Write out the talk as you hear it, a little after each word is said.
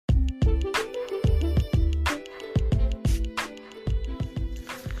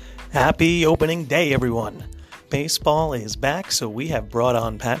Happy opening day, everyone. Baseball is back, so we have brought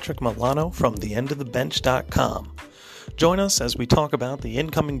on Patrick Milano from theendofthebench.com. Join us as we talk about the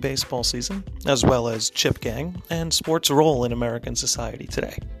incoming baseball season, as well as Chip Gang and sports' role in American society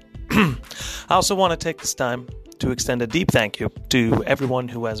today. I also want to take this time to extend a deep thank you to everyone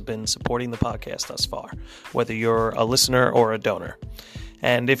who has been supporting the podcast thus far, whether you're a listener or a donor.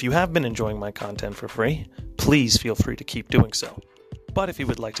 And if you have been enjoying my content for free, please feel free to keep doing so. But if you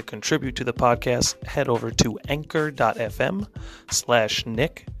would like to contribute to the podcast, head over to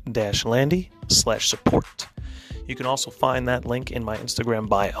anchor.fm/nick-landy/support. You can also find that link in my Instagram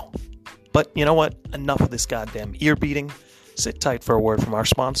bio. But you know what? Enough of this goddamn ear beating. Sit tight for a word from our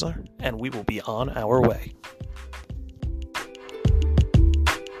sponsor, and we will be on our way.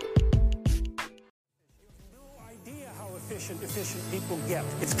 Efficient people get.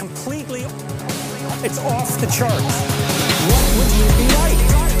 It's completely, it's off the charts. What would you be like?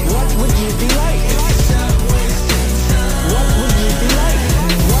 What would you be like? What would you be like? What would you be like?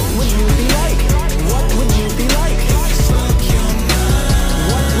 What would you be like? What would you be like?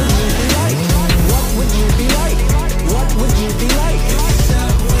 What would you be like? What would you be like?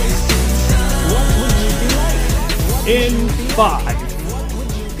 What would you be like? In 5,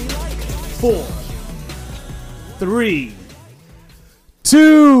 4, 3,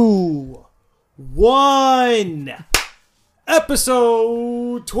 2, 1.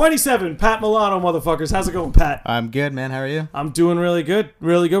 Episode 27. Pat Milano, motherfuckers. How's it going, Pat? I'm good, man. How are you? I'm doing really good.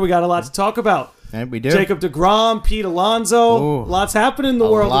 Really good. We got a lot to talk about. And we do. Jacob deGrom, Pete Alonso. Ooh. Lots happening in the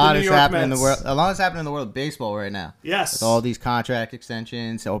world of the New York Mets. A lot is happening in the world of baseball right now. Yes. With all these contract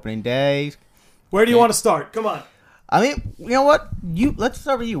extensions, opening days. Where do you want to start? Come on. I mean, you know what? Let's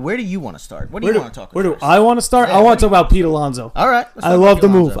start with you. Where do you want to start? What do you want to talk about? Where do I want to start? Yeah, I want to talk about Pete Alonso. All right. I love the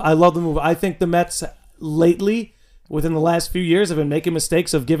move. I love the move. I think the Mets lately, within the last few years, have been making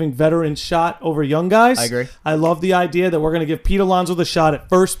mistakes of giving veterans shot over young guys. I agree. I love the idea that we're going to give Pete Alonso the shot at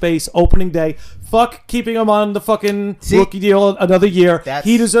first base opening day. Fuck keeping him on the fucking rookie deal another year.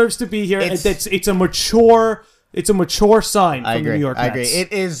 He deserves to be here. It's a mature sign from the New York Mets. I agree.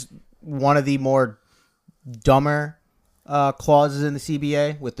 It is one of the more dumber clauses in the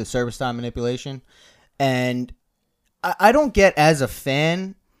CBA with the service time manipulation. And I don't get, as a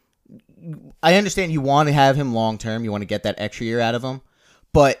fan, I understand you want to have him long term. You want to get that extra year out of him.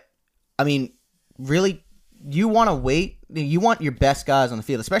 But, I mean, really, you want to wait. You want your best guys on the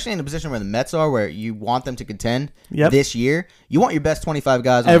field, especially in the position where the Mets are, where you want them to contend this year. You want your best 25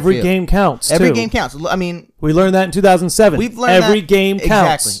 guys on the field. Every game counts, too. Every game counts. I mean, we learned that in 2007. We've learned every game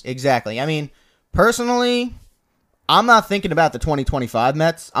counts. Exactly. I mean, personally, I'm not thinking about the 2025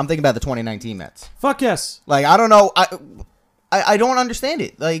 Mets. I'm thinking about the 2019 Mets. Fuck yes. Like, I don't know. I don't understand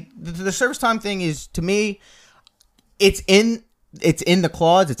it. Like, the service time thing is, to me, it's in the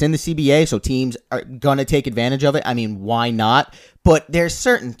clause. It's in the CBA, so teams are going to take advantage of it. I mean, why not? But there's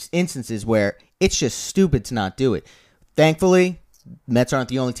certain instances where it's just stupid to not do it. Thankfully, Mets aren't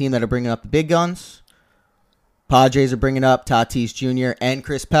the only team that are bringing up the big guns. Padres are bringing up Tatis Jr. and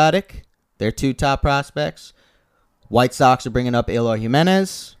Chris Paddock. They're two top prospects. White Sox are bringing up Eloy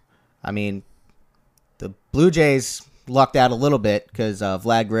Jimenez. I mean, the Blue Jays lucked out a little bit because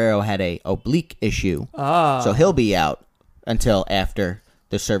Vlad Guerrero had a oblique issue. So he'll be out until after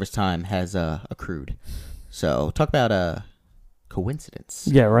the service time has accrued. So talk about a coincidence.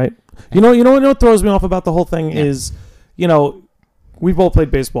 Yeah, right. You know what throws me off about the whole thing is, we've both played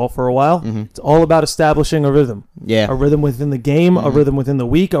baseball for a while. Mm-hmm. It's all about establishing a rhythm. Yeah. A rhythm within the game, a rhythm within the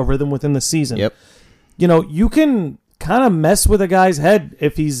week, a rhythm within the season. Yep. You can kind of mess with a guy's head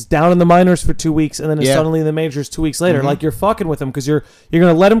if he's down in the minors for 2 weeks and then is suddenly in the majors 2 weeks later. Mm-hmm. Like, you're fucking with him because you're going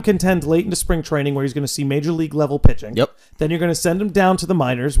to let him contend late into spring training where he's going to see major league level pitching. Yep. Then you're going to send him down to the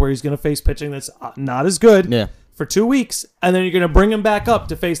minors where he's going to face pitching that's not as good for 2 weeks, and then you're going to bring him back up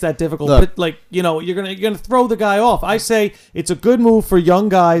to face that difficult you're going to throw the guy off. I say it's a good move for young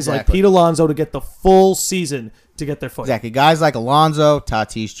guys like Pete Alonso to get the full season to get their foot. Exactly. Guys like Alonso,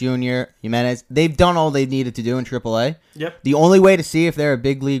 Tatis Jr., Jimenez, they've done all they needed to do in AAA. Yep. The only way to see if they're a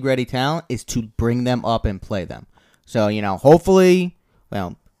big league ready talent is to bring them up and play them. So, hopefully,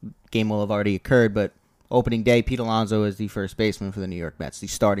 game will have already occurred, but opening day, Pete Alonso is the first baseman for the New York Mets, the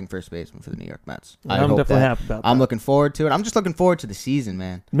starting first baseman for the New York Mets. I'm definitely happy about that. I'm looking forward to it. I'm just looking forward to the season,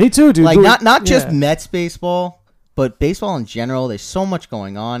 man. Me too, dude. Like, not just Mets baseball, but baseball in general. There's so much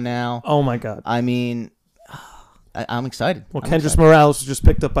going on now. Oh, my God. I mean, I'm excited. Well, Kendrys Morales was just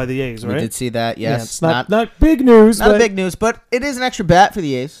picked up by the A's, right? We did see that, yes. Yeah, it's not big news. Not big news, but it is an extra bat for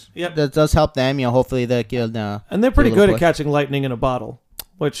the A's. Yep. That does help them. Hopefully they can... and they're pretty good at catching lightning in a bottle,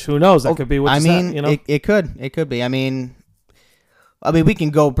 which, who knows? That could be what it could be. I mean, I mean, we can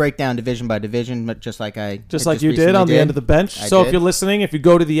go break down division by division, but just like you did on the end of the bench. So if you're listening, if you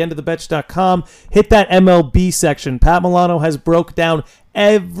go to theendofthebench.com, hit that MLB section. Pat Milano has broke down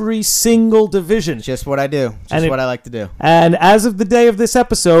every single division. Just what I do. Just what I like to do. And as of the day of this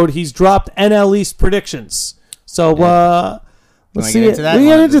episode, he's dropped NL East predictions. So let's see. We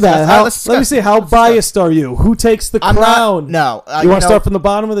get into that. Let me see. How biased are you? Who takes the crown? No. You want to start from the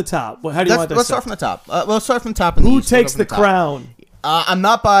bottom or the top? How do you want to Let's start from the top. We'll start from the top. Who takes the crown? I'm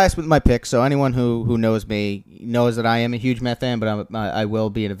not biased with my picks, so anyone who knows me knows that I am a huge Met fan, but I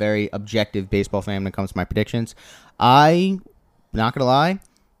will be a very objective baseball fan when it comes to my predictions. I'm not going to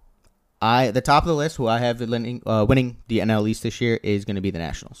lie. The top of the list, who I have winning the NL East this year, is going to be the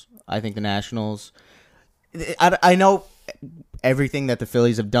Nationals. I think the Nationals... I know everything that the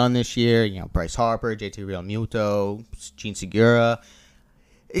Phillies have done this year, Bryce Harper, JT Realmuto, Gene Segura.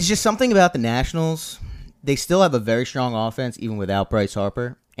 It's just something about the Nationals. They still have a very strong offense, even without Bryce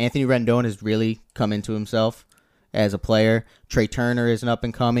Harper. Anthony Rendon has really come into himself as a player. Trey Turner is an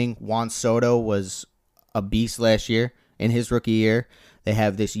up-and-coming. Juan Soto was a beast last year in his rookie year. They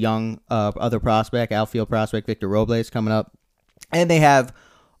have this young other prospect, outfield prospect, Victor Robles, coming up. And they have,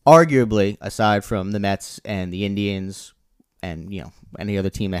 arguably, aside from the Mets and the Indians and any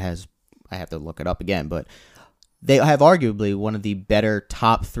other team that has, I have to look it up again, but they have arguably one of the better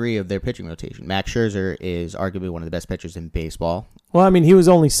top three of their pitching rotation. Max Scherzer is arguably one of the best pitchers in baseball. Well, I mean, he was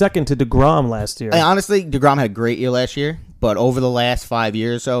only second to DeGrom last year. Honestly, DeGrom had a great year last year, but over the last 5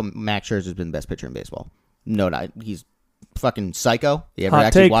 years or so, Max Scherzer has been the best pitcher in baseball. No, he's fucking psycho. You ever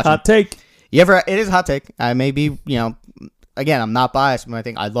hot take. It is a hot take. I may be, again, I'm not biased, but I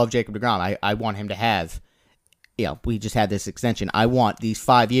think I love Jacob DeGrom. I want him to have... we just had this extension. I want these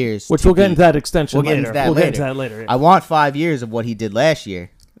 5 years. Which we'll get into that extension later. We'll get into that later. I want 5 years of what he did last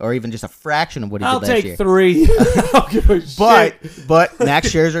year, or even just a fraction of what he did last year. I'll take 3. I'll give a shit. But Max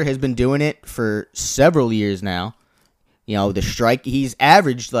Scherzer has been doing it for several years now. He's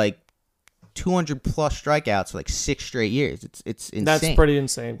averaged like 200 plus strikeouts for like 6 straight years. It's insane. That's pretty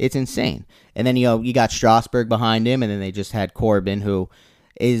insane. It's insane. And then you got Strasburg behind him, and then they just had Corbin, who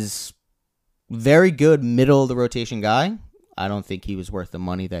is very good middle of the rotation guy. I don't think he was worth the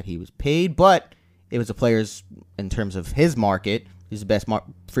money that he was paid, but it was the players in terms of his market. He's the best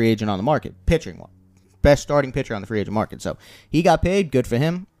free agent on the market, pitching, best starting pitcher on the free agent market. So he got paid. Good for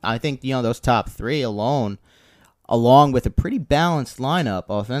him. I think those top 3 alone, along with a pretty balanced lineup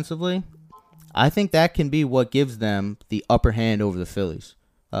offensively, I think that can be what gives them the upper hand over the Phillies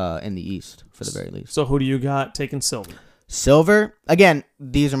in the East, for the very least. So who do you got taking silver? Silver, again,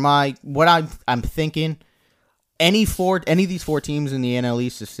 these are what I'm thinking. Any of these 4 teams in the NL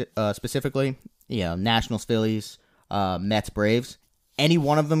East specifically, Nationals, Phillies, Mets, Braves, any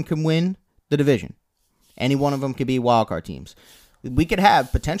one of them can win the division. Any one of them could be wildcard teams. We could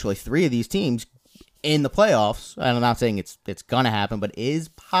have potentially 3 of these teams in the playoffs. I'm not saying it's going to happen, but it is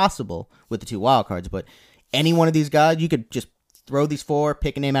possible with the 2 wildcards. But any one of these guys, you could just throw these 4,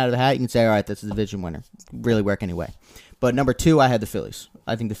 pick a name out of the hat, you can say, all right, this is the division winner. Really work anyway. But number 2, I had the Phillies.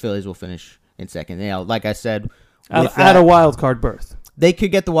 I think the Phillies will finish in second. Like I said, at a wild card berth, they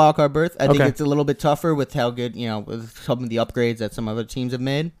could get the wild card berth. I think it's a little bit tougher with how good, with some of the upgrades that some other teams have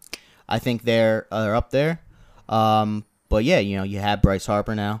made. I think they're up there. But yeah, you have Bryce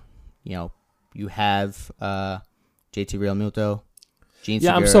Harper now. You have JT Realmuto, Gene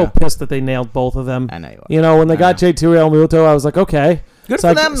Segura. I'm so pissed that they nailed both of them. I know you are. When they got JT Realmuto, I was like, okay, good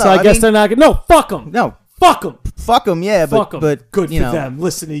for them. So I guess they're not good. No, fuck them. No. Fuck them. Fuck them, yeah. Fuck them. But good for them.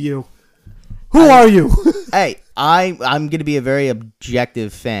 Listen to you. Who are you? Hey, I'm going to be a very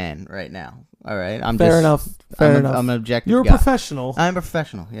objective fan right now. All right? Fair enough. I'm an objective You're guy. a professional. I'm a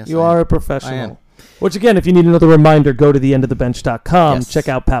professional, yes. You are a professional. I am. Which, again, if you need another reminder, go to theendofthebench.com. Yes. Check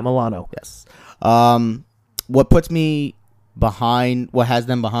out Pat Milano. Yes. What puts me behind, what has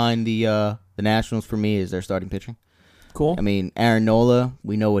them behind the Nationals for me is their starting pitching. Cool. I mean, Aaron Nola,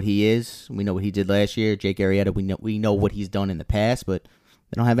 we know what he is. We know what he did last year. Jake Arrieta, we know what he's done in the past, but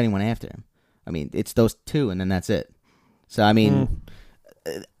they don't have anyone after him. I mean, it's those 2, and then that's it. So, I mean,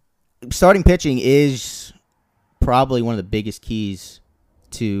 starting pitching is probably one of the biggest keys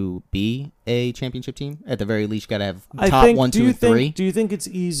to be a championship team. At the very least, you got to have top 1, 2, and 3. Do you think it's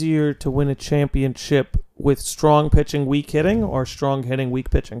easier to win a championship with strong pitching, weak hitting, or strong hitting, weak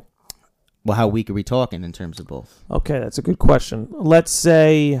pitching? Well, how weak are we talking in terms of both? Okay, that's a good question. Let's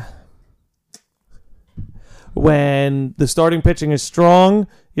say when the starting pitching is strong,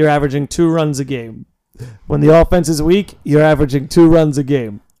 you're averaging 2 runs a game. When the offense is weak, you're averaging 2 runs a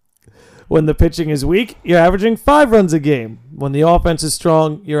game. When the pitching is weak, you're averaging 5 runs a game. When the offense is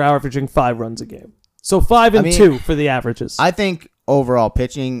strong, you're averaging 5 runs a game. So 5 and 2 for the averages. I think overall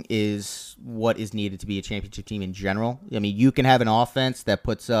pitching is what is needed to be a championship team in general. I mean, you can have an offense that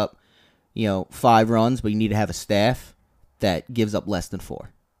puts up, 5 runs, but you need to have a staff that gives up less than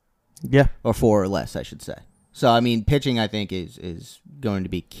 4. Yeah. Or 4 or less, I should say. So, I mean, pitching, I think, is going to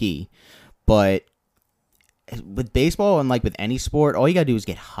be key. But with baseball and like with any sport, all you got to do is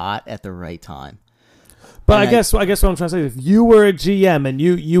get hot at the right time. But I guess what I'm trying to say is, if you were a GM and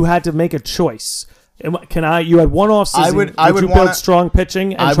you had to make a choice, you had one off season, would you build strong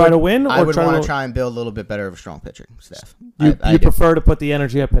pitching and try to win? I would want to try and build a little bit better of a strong pitching staff. You prefer to put the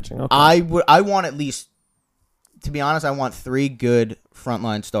energy at pitching? Okay. I want at least, to be honest, I want 3 good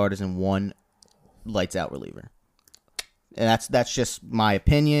frontline starters and 1 lights out reliever. And that's just my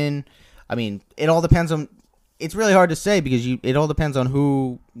opinion. I mean, it all depends on. It's really hard to say because it all depends on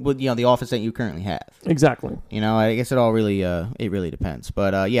the offense that you currently have. Exactly. I guess it all really depends.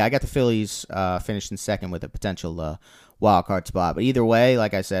 But I got the Phillies finished in second with a potential wild card spot. But either way,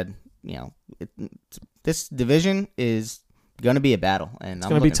 like I said, this division is going to be a battle, and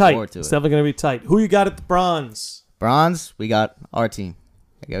I'm looking forward to it. It's definitely going to be tight. Who you got at the bronze? Bronze, we got our team.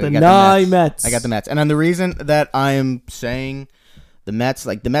 We got the Mets. I got the Mets, and then the reason that I am saying the Mets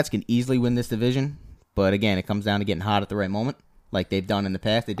can easily win this division. But again, it comes down to getting hot at the right moment, like they've done in the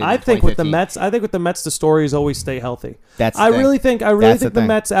past. They did. I think with the Mets, the story is always stay healthy. I really think the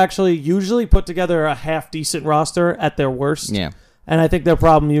Mets actually usually put together a half decent roster at their worst. Yeah, and I think their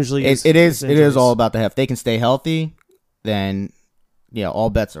problem usually is it is all about the health. If they can stay healthy, then all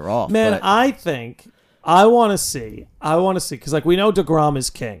bets are off. Man, I think I want to see because like we know DeGrom is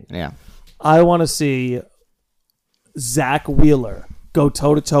king. Yeah, I want to see Zach Wheeler go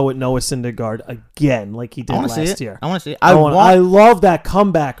toe-to-toe with Noah Syndergaard again like he did last year. I want to see it. I love that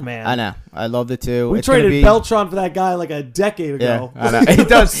comeback, man. I know. I loved it too. We traded Beltran for that guy like a decade ago. Yeah, I know. It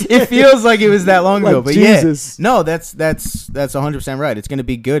does. It feels like it was that long ago. But Jesus. Yeah. No, that's 100% right. It's going to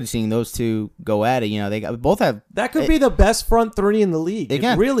be good seeing those two go at it. They both have. That could be the best front 3 in the league.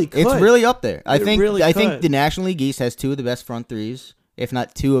 It really could. It's really up there. I think could. the National League East has 2 of the best front 3s, if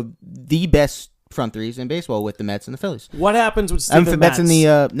not 2 of the best front 3s in baseball with the Mets and the Phillies. What happens with Steven Matz? Mets and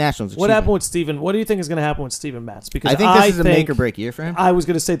the Nationals. What happened with Steven? What do you think is going to happen with Steven Matz? Because I think this is a make or break year for him. I was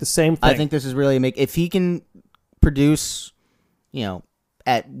going to say the same thing. I think this is really a make. If he can produce,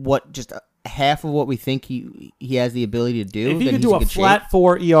 at what just half of what we think he has the ability to do, if he then could do a flat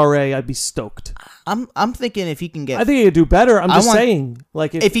 4 ERA, I'd be stoked. I'm thinking if he can get. I think he could do better. I'm just saying,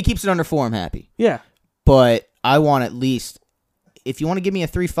 like if he keeps it under 4, I'm happy. Yeah, but I want at least. If you want to give me a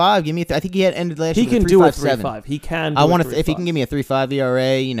 3.5, give me. I think he had ended last year. He can do a 3.5. He can. I want to. If he can give me a 3.5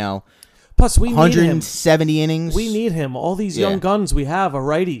 ERA, Plus, we 170 innings. We need him. All these young guns we have are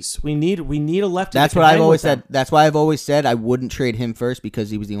righties. We need a lefty. That's what I've always said. That's why I've always said I wouldn't trade him first because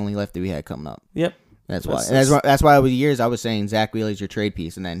he was the only lefty we had coming up. Yep. That's why. That's why over the years I was saying Zach Wheeler's your trade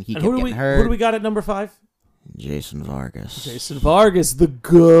piece, and then he kept getting hurt. Who do we got at number 5? Jason Vargas, the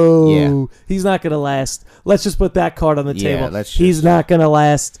GOAT. Yeah. He's not going to last. Let's just put that card on the table. He's not going to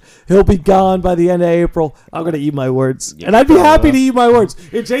last. He'll be gone by the end of April. I'm going to eat my words. And I'd be happy to eat my words.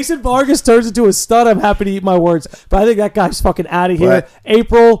 If Jason Vargas turns into a stud, I'm happy to eat my words. But I think that guy's fucking out of here.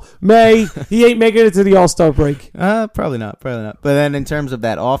 April, May, he ain't making it to the All-Star break. Probably not. But then in terms of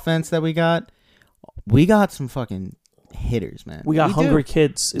that offense that we got some fucking hitters, man. We got hungry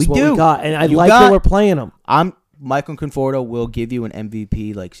kids is what we got. And I like that we're playing them. Michael Conforto will give you an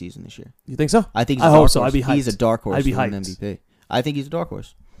MVP like season this year. You think so? I think I hope so. I'd be hyped. He's a dark horse. I'd be for an hyped. MVP. I think he's a dark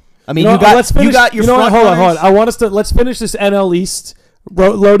horse. I mean, you got your front hold on. I want us to let's finish this NL East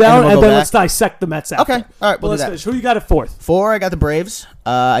lowdown and then let's dissect the Mets after. Okay, all right. We'll do that. Finish. Who you got at 4th? 4. I got the Braves.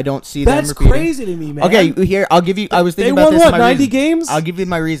 I don't see them repeating. That's crazy to me, man. Okay, here I'll give you. I was thinking they about won this. What 90 games? I'll give you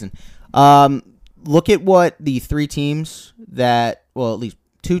my reason. Look at what the 3 teams at least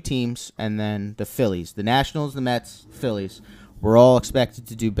 2 teams, and then the Phillies, the Nationals, the Mets, Phillies, were all expected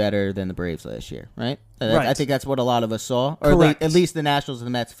to do better than the Braves last year, right? Right. I think that's what a lot of us saw. Or at least the Nationals and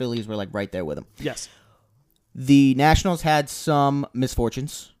the Mets, Phillies were like right there with them. Yes. The Nationals had some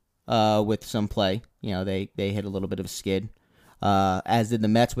misfortunes with some play. They hit a little bit of a skid, as did the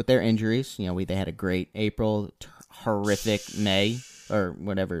Mets with their injuries. They had a great April, horrific May, or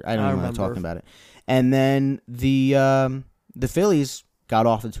whatever. I don't even want to talk about it. And then the Phillies got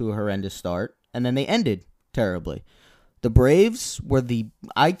off into a horrendous start, and then they ended terribly. The Braves were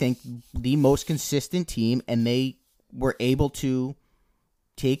I think, the most consistent team, and they were able to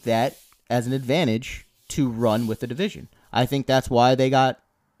take that as an advantage to run with the division. I think that's why they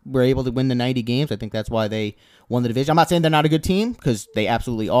were able to win the 90 games. I think that's why they won the division. I'm not saying they're not a good team, because they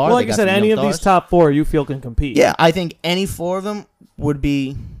absolutely are. Well, like I said, any of these top 4 you feel can compete. Yeah, I think any 4 of them would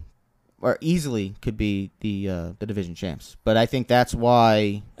be or easily could be the division champs. But I think that's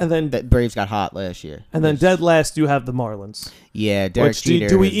why that Braves got hot last year. And then dead last, you have the Marlins. Yeah, Derek Jeter.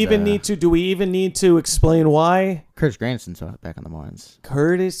 Do we even need to explain why? Curtis Granderson's back on the Marlins.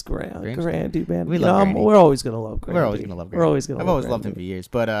 Curtis Grandy, man. We love Grandy. We're always gonna love Grandy. We're always gonna love Grandy. I've always loved him for years,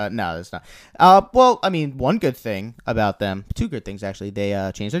 but no, that's not. Well, I mean, one good thing about them, two good things actually.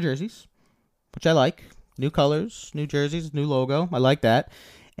 They changed their jerseys, which I like. New colors, new jerseys, new logo. I like that.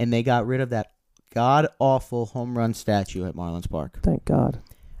 And they got rid of that god-awful home run statue at Marlins Park. Thank God.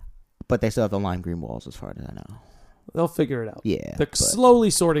 But they still have the lime green walls as far as I know. They'll figure it out. Yeah. They're slowly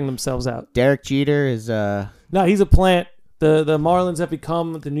sorting themselves out. Derek Jeter is... No, he's a plant. The Marlins have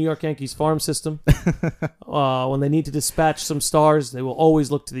become the New York Yankees farm system. When they need to dispatch some stars, they will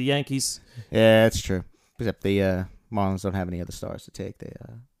always look to the Yankees. Yeah, that's true. Except the Marlins don't have any other stars to take.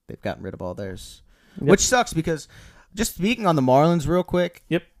 They've gotten rid of all theirs. Yep. Which sucks because, just speaking on the Marlins real quick,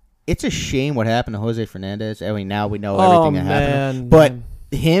 it's a shame what happened to Jose Fernandez. I mean, now we know everything that happened. But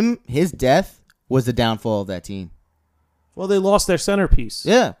his death was the downfall of that team. Well, they lost their centerpiece.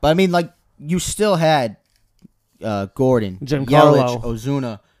 Yeah, but I mean, like, you still had Gordon, Giancarlo, Yelich,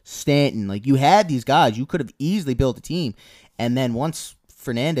 Ozuna, Stanton. Like, you had these guys. You could have easily built a team. And then once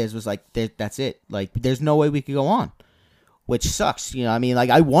Fernandez was like, that's it. Like, there's no way we could go on. Which sucks, I mean, like,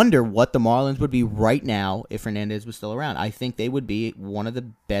 I wonder what the Marlins would be right now if Fernandez was still around. I think they would be one of the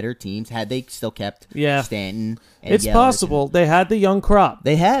better teams had they still kept Stanton. And it's possible. They had the young crop.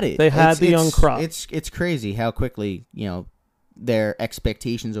 They had it. They had the young crop. It's crazy how quickly their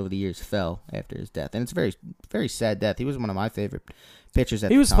expectations over the years fell after his death, and it's a very, very sad death. He was one of my favorite pitchers at the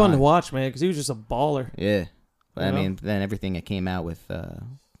time. He was fun to watch, man, because he was just a baller. Yeah, but I mean, then everything that came out with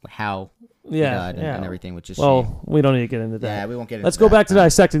how. And everything, which is shame. We don't need to get into that. Yeah, we won't get into that. Let's go back to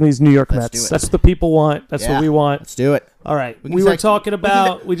dissecting these New York Mets. That's what the people want. That's what we want. Let's do it. All right. We were talking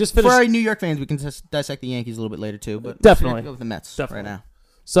about... We just finished... For our New York fans, we can dissect the Yankees a little bit later, too. But definitely. Go with the Mets right now.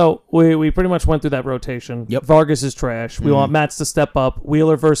 So, we pretty much went through that rotation. Yep. Vargas is trash. We want Mets to step up.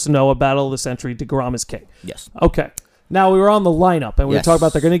 Wheeler versus Noah, battle of the century. DeGrom is king. Yes. Okay. Now, we were on the lineup, and we were talking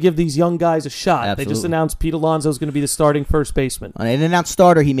about they're going to give these young guys a shot. Absolutely. They just announced Pete Alonso is going to be the starting first baseman. They didn't announce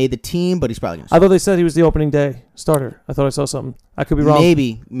starter. He made the team, but he's probably going to start. I thought they said he was the opening day starter. I thought I saw something. I could be wrong.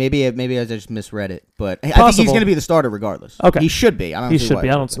 Maybe I just misread it. But I think he's going to be the starter regardless. Okay. He should be. I don't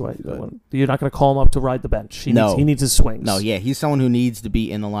see why. You're not going to call him up to ride the bench. He needs his swings. No, yeah. He's someone who needs to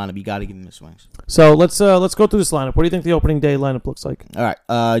be in the lineup. You got to give him his swings. So let's go through this lineup. What do you think the opening day lineup looks like? All right.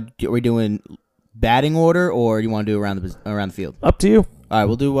 Are we doing batting order, or do you want to do around the field? Up to you. All right,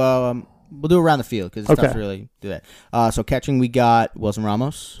 we'll do around the field because it's tough to really do that. So catching, we got Wilson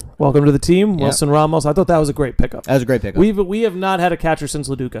Ramos. Welcome to the team, Wilson Ramos. I thought that was a great pickup. That was a great pickup. We have not had a catcher since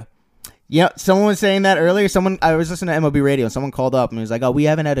LaDuca. Yeah, someone was saying that earlier. I was listening to MLB radio, and someone called up and was like, "Oh, we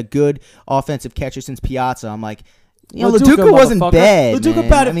haven't had a good offensive catcher since Piazza." I'm like, LaDuca wasn't bad. LaDuca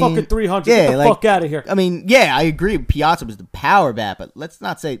batted fucking 300. Get the fuck out of here. I mean, yeah, I agree. Piazza was the power bat, but let's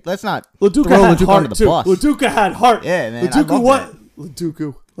not throw LaDuca had LaDuca heart under the too. bus. LaDuca had heart. Yeah, man.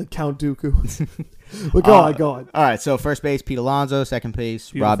 LaDuca, like Count Dooku. But go on. All right, so first base, Pete Alonso. Second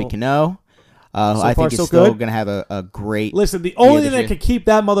base, Beautiful. Robbie Cano. I think he's still going to have a great. Listen, the only thing that could keep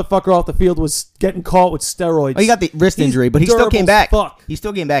that motherfucker off the field was getting caught with steroids. Oh, he got the wrist injury, but he still came back. He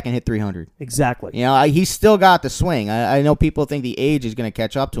still came back and hit 300. Exactly. He's still got the swing. I know people think the age is going to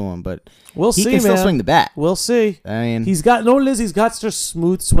catch up to him, but he can still swing the bat. We'll see. I mean, he's got such a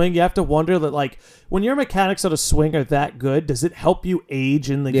smooth swing. You have to wonder that, like, when your mechanics of the swing are that good, does it help you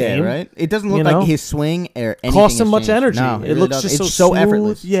age in the game? Yeah, right. It doesn't look like his swing or anything costs him much energy. No, it looks just so smooth.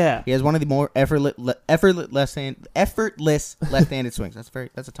 Effortless. Yeah, he has one of the more effortless left-handed swings.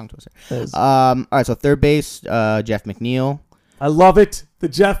 That's a tongue twister. All right, so third base, Jeff McNeil. I love it. The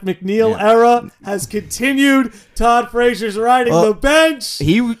Jeff McNeil era has continued. Todd Frazier's riding the bench.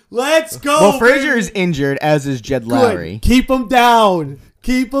 Let's go. Well, Frazier is injured, as is Jed Lowry. Good. Keep him down.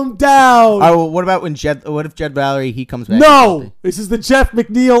 Keep him down. What about what if Jed Lowry, he comes back? No. This is the Jeff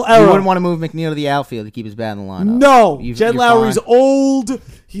McNeil era. You wouldn't want to move McNeil to the outfield to keep his bat in the lineup. No. Jed Lowry's old.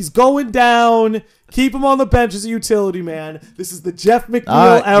 He's going down. Keep him on the bench as a utility man. This is the Jeff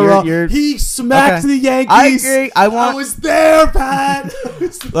McNeil era. He smacked the Yankees. I agree. I was there, Pat.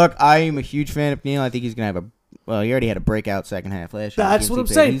 Look, I am a huge fan of McNeil. I think he's going to have he already had a breakout second half last year. That's what I'm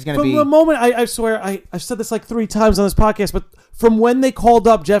saying. He's from the moment, I swear, I've said this like 3 times on this podcast, but from when they called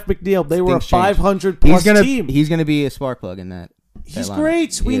up Jeff McNeil, they were a 500-plus team. He's going to be a spark plug in that. He's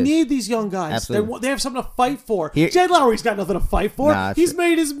great. We need these young guys. Absolutely. They have something to fight for. Jed Lowry's got nothing to fight for. He's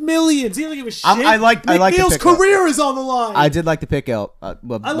made his millions. He doesn't give a shit. McNeil's career is on the line. I did like to pick up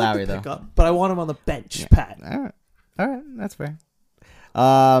Lowry, though. But I want him on the bench, Pat. All right. That's fair.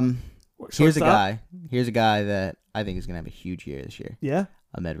 Here's a guy that I think is going to have a huge year this year. Yeah?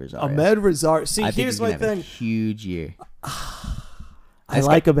 Ahmed Rosario. Ahmed Rosario. See, I think here's he's my gonna have thing. a huge year. I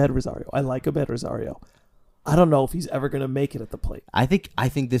like Ahmed Rosario. I don't know if he's ever going to make it at the plate. I think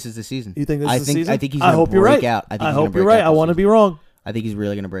this is the season. You think this is the season? I think he's going to break out. I hope you're right. I want to be wrong. I think he's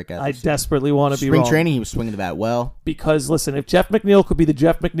really going to break out. I desperately want to be wrong. Spring training, he was swinging the bat well. Because, listen, if Jeff McNeil could be the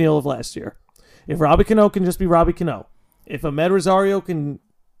Jeff McNeil of last year, if Robbie Cano can just be Robbie Cano, if Ahmed Rosario can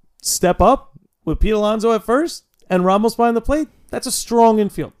step up with Pete Alonso at first and Ramos behind the plate, that's a strong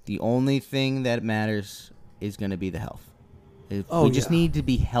infield. The only thing that matters is going to be the health. We just need to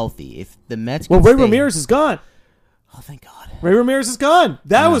be healthy. If the Mets can Ray Ramirez is gone. Oh, thank God. Ray Ramirez is gone.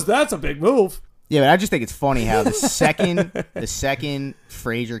 That's a big move. Yeah, but I just think it's funny how the second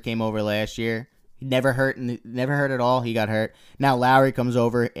Frazier came over last year, he never hurt at all. He got hurt. Now Lowry comes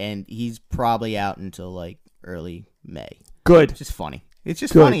over and he's probably out until like early May. Good. It's just funny. It's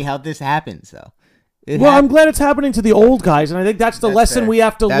just funny how this happens, though. I'm glad it's happening to the old guys, and I think that's the lesson we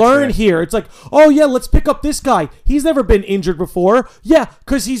have to learn here. It's like, oh yeah, let's pick up this guy. He's never been injured before. Yeah,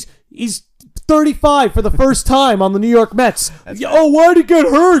 because he's 35 for the first time on the New York Mets. Oh, why did he get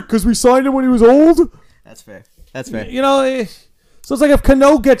hurt? Because we signed him when he was old? That's fair. That's fair. You know, so it's like if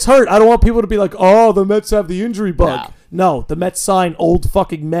Cano gets hurt, I don't want people to be like, oh, the Mets have the injury bug. No, the Mets sign old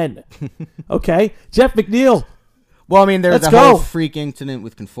fucking men. Okay? Jeff McNeil. Well, I mean, there was a whole freak incident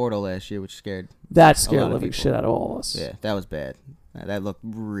with Conforto last year, which scared the living shit out of all of us. Yeah, that was bad. That looked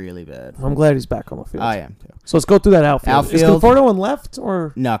really bad. I'm glad he's back on the field. I am, too. So let's go through that outfield. Is Conforto in left?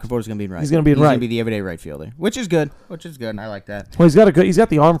 Or no, Conforto's going to be in right. He's going to be in right. He's going to be the everyday right fielder, which is good. I like that. Well, he's got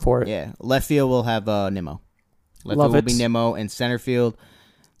the arm for it. Yeah. Left field will have Nimmo. Left field will be Nimmo, and center field,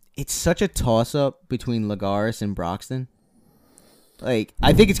 it's such a toss-up between Lagares and Broxton. Like,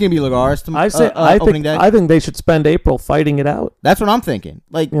 I think it's going to be Lagares opening day. I think they should spend April fighting it out. That's what I'm thinking.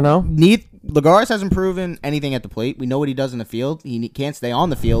 Like, you know, Lagares hasn't proven anything at the plate. We know what he does in the field. He can't stay on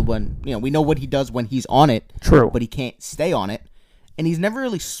the field when, we know what he does when he's on it. True. But he can't stay on it. And he's never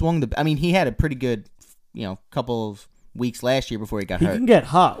really swung he had a pretty good, couple of weeks last year before he got hurt. He can get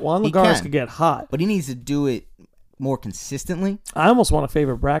hot. Juan Lagares can get hot. But he needs to do it more consistently. I almost want to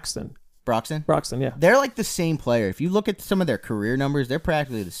favor Broxton, yeah. They're like the same player. If you look at some of their career numbers, they're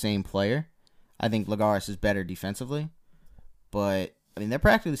practically the same player. I think Lagares is better defensively. But, they're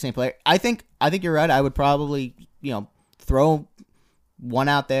practically the same player. I think you're right. I would probably, throw one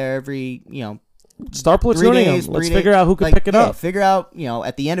out there every, start platooning him. Let's figure out who can pick it up. Figure out,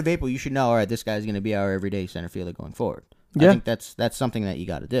 at the end of April, you should know, all right, this guy's going to be our everyday center fielder going forward. Yeah. I think that's something that you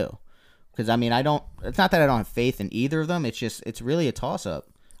got to do. Because, it's not that I don't have faith in either of them. It's just, it's really a toss-up.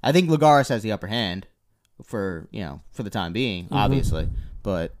 I think Lagares has the upper hand for the time being, obviously.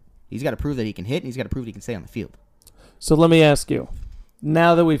 But he's got to prove that he can hit, and he's got to prove that he can stay on the field. So let me ask you,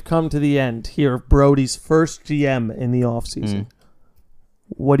 now that we've come to the end here of Brody's first GM in the offseason,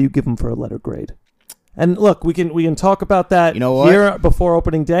 what do you give him for a letter grade? And look, we can talk about that here before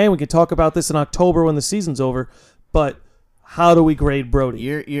opening day, and we can talk about this in October when the season's over. But how do we grade Brody?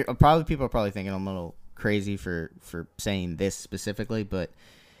 You're people are probably thinking I'm a little crazy for saying this specifically, but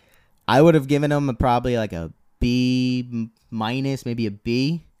I would have given him probably like a B minus, maybe a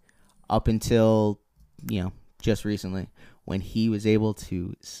B, up until just recently when he was able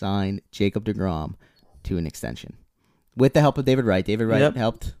to sign Jacob deGrom to an extension with the help of David Wright. David Wright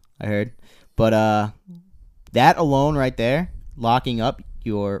helped, I heard, but that alone right there, locking up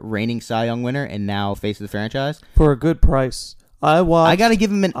your reigning Cy Young winner and now face of the franchise for a good price. I gotta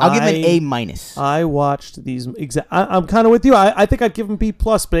give him I'll give him an A minus. I watched these I'm kind of with you. I think I'd give him B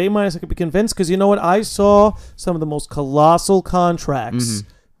plus, but A minus I could be convinced because you know what? I saw some of the most colossal contracts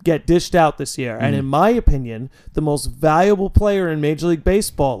get dished out this year, and in my opinion, the most valuable player in Major League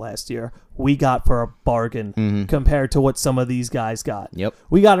Baseball last year we got for a bargain compared to what some of these guys got. Yep,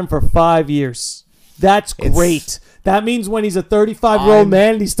 we got him for 5 years. That's great. That means when he's a 35-year-old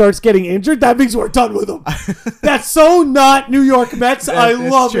man and he starts getting injured, that means we're done with him. That's so not New York Mets. I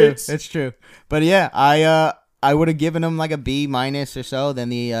love it. It's true. But yeah, I would have given him like a B minus or so. Then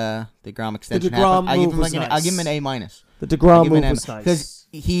the DeGrom extension happened. I'll give him an A minus. The DeGrom move was nice because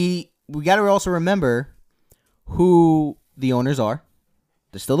we got to also remember who the owners are.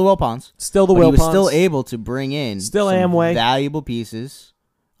 They're still the Wilpons. Still the Wilpons. He was still able to bring in some Amway valuable pieces.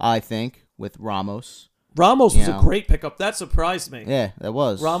 I think with Ramos. Ramos was a great pickup. That surprised me. Yeah, that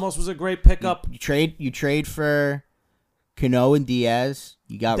was. Ramos was a great pickup. You trade for Cano and Diaz.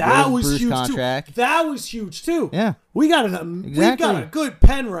 You got rid of Bruce's contract. Too. That was huge too. Yeah, we got a good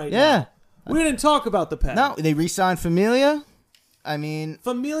pen right now. Yeah, we didn't talk about the pen. No, they re-signed Familia. I mean,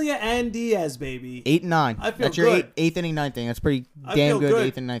 Familia and Diaz, baby. 8 and 9. I feel That's your good. eighth inning, ninth inning. That's pretty damn good.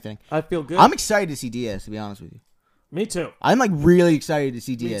 Eighth and ninth inning. I feel good. I'm excited to see Diaz. To be honest with you, me too. I'm like really excited to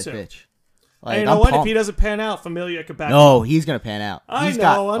see Diaz too. pitch. Like, and you know what? If he doesn't pan out, Familia could back. No, he's gonna pan out. I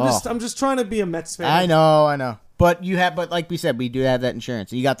know. I'm just trying to be a Mets fan. I know. But like we said, we do have that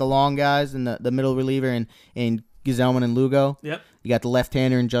insurance. You got the long guys and the middle reliever in Gizelman and Lugo. Yep. You got the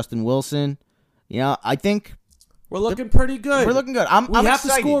left-hander in Justin Wilson. You know, I think we're looking pretty good. We're looking good. We have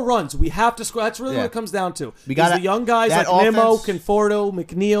excited. to score runs. We have to score. That's really what it comes down to. We got the young guys like Nimmo, Conforto,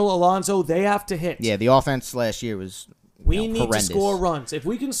 McNeil, Alonso. They have to hit. Yeah, the offense last year was. We need to score runs. If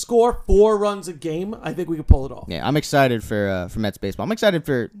we can score 4 runs a game, I think we can pull it off. Yeah, I'm excited for Mets baseball. I'm excited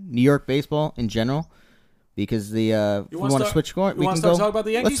for New York baseball in general because we want to switch score. We can talk about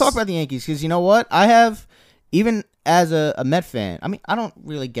the Yankees. Let's talk about the Yankees because you know what? I have even as a Met fan. I mean, I don't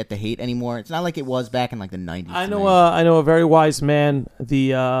really get the hate anymore. It's not like it was back in like the 90s. I know a very wise man,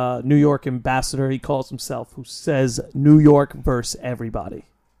 the New York ambassador. He calls himself, who says New York versus everybody.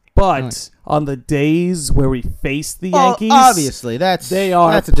 But on the days where we face the Yankees, obviously they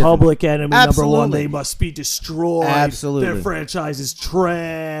are public enemy number one. They must be destroyed. Absolutely, their franchise is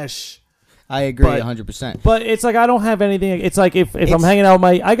trash. I agree 100%. But it's like I don't have anything. It's like if I'm hanging out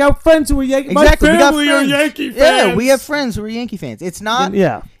with I got friends who are Yankee. Exactly, my family are Yankee fans. Yeah, we have friends who are Yankee fans. It's not.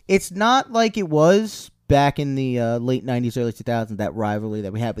 Yeah, it's not like it was back in the late 90s, early 2000s, that rivalry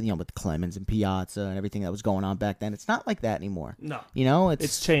that we had with Clemens and Piazza and everything that was going on back then. It's not like that anymore. No. You know,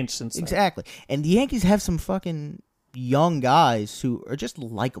 it's changed since then. Exactly. And the Yankees have some fucking young guys who are just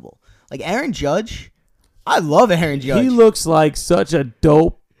likable. Like Aaron Judge. I love Aaron Judge. He looks like such a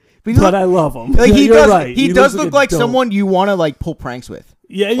dope, but I love him. Like he does, right. He does look like someone you want to like pull pranks with.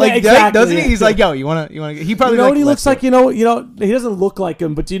 Yeah, like, exactly. Doesn't he? He's like, yo, you wanna? He probably. You know what he looks like? You know, he doesn't look like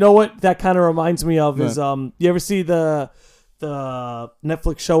him, but do you know what that kind of reminds me of? Is you ever see the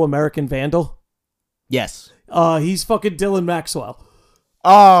Netflix show American Vandal? Yes. He's fucking Dylan Maxwell.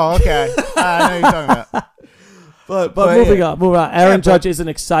 Oh, okay. I know what you're talking about. But moving on. Aaron Judge is an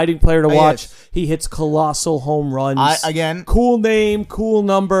exciting player to watch. He hits colossal home runs. Cool name, cool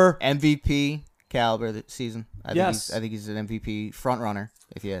number. MVP caliber this season. I think he's an MVP front runner.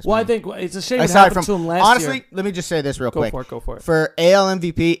 If you ask me. I think it's a shame it happened to him last year. Honestly, let me just say this real quick. Go for it. For AL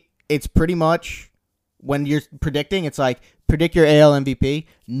MVP, it's pretty much when you're predicting, it's like predict your AL MVP,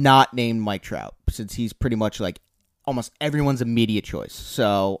 not named Mike Trout, since he's pretty much like almost everyone's immediate choice.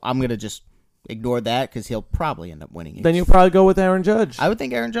 So I'm gonna just ignore that because he'll probably end up winning it. Then you'll probably go with Aaron Judge. I would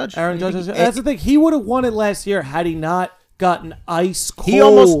think Aaron Judge. That's the thing. He would have won it last year had he not gotten ice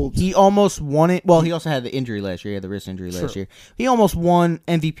cold. He almost won it. Well, he also had the injury last year. He had the wrist injury last year. He almost won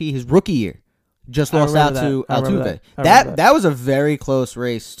MVP his rookie year. Just lost out to Altuve. That was a very close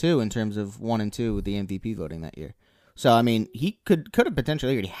race too in terms of 1 and 2 with the MVP voting that year. So I mean, he could have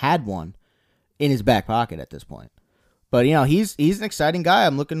potentially already had one in his back pocket at this point. But you know, he's an exciting guy.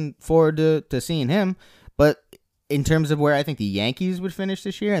 I'm looking forward to seeing him. But in terms of where I think the Yankees would finish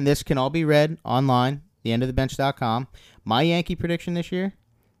this year, and this can all be read online, theendofthebench.com. My Yankee prediction this year,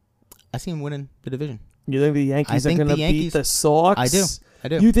 I see him winning the division. You think the Yankees are going to beat the Sox? I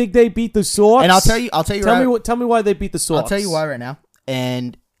do. You think they beat the Sox? And I'll tell you. Tell me why they beat the Sox. I'll tell you why right now.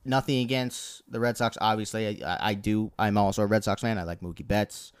 And nothing against the Red Sox. Obviously, I do. I'm also a Red Sox fan. I like Mookie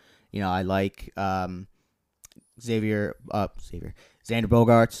Betts. You know, I like Xander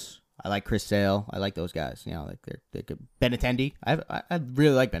Bogaerts. I like Chris Sale. I like those guys. You know, like they're good. Benintendi. I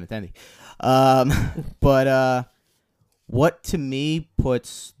really like Benintendi. But what to me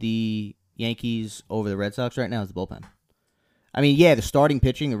puts the Yankees over the Red Sox right now is the bullpen. I mean, yeah, the starting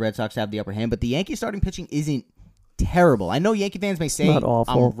pitching, the Red Sox have the upper hand, but the Yankees starting pitching isn't terrible. I know Yankee fans may say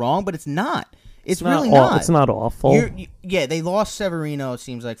I'm wrong, but it's not. It's really not. It's not awful. They lost Severino. It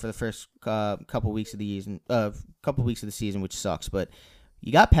seems like for the first couple weeks of the season, which sucks. But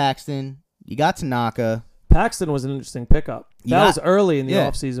you got Paxton, you got Tanaka. Paxton was an interesting pickup. That was early in the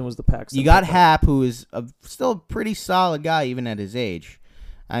offseason. Was the Paxton? You got Happ, who is still a pretty solid guy even at his age.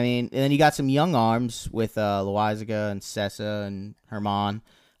 I mean, and then you got some young arms with Loaizaga and Sessa and Herman.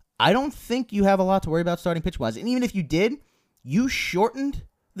 I don't think you have a lot to worry about starting pitch-wise. And even if you did, you shortened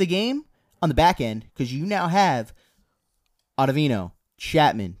the game on the back end because you now have Ottavino,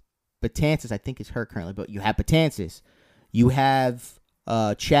 Chapman, Betances, I think is hurt currently, but you have Betances. You have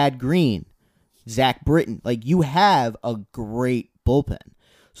Chad Green, Zach Britton. Like, you have a great bullpen.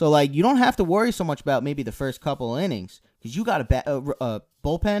 So, like, you don't have to worry so much about maybe the first couple of innings because you got a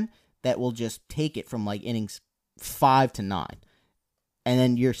bullpen that will just take it from, like, innings 5 to 9. And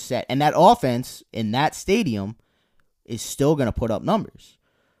then you're set. And that offense in that stadium is still going to put up numbers.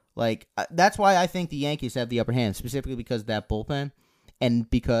 Like, that's why I think the Yankees have the upper hand, specifically because of that bullpen and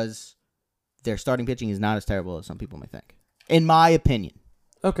because their starting pitching is not as terrible as some people may think, in my opinion.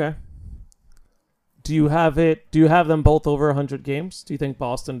 Okay. Do you have them both over 100 games? Do you think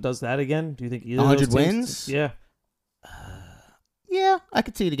Boston does that again? Do you think either 100 of those wins? Yeah. Yeah, I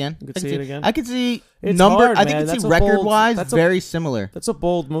could see it again. You could see it again? I could see it's number. Hard, I think man. it's record-wise very similar. That's a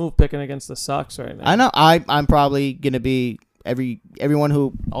bold move picking against the Sox right now. I know. I'm probably going to be everyone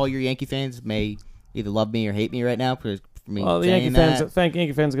who all your Yankee fans may either love me or hate me right now for me the saying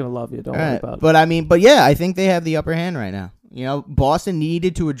Yankee fans are going to love you. Don't worry about it. But yeah, I think they have the upper hand right now. You know, Boston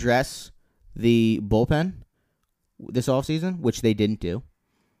needed to address the bullpen this offseason, which they didn't do.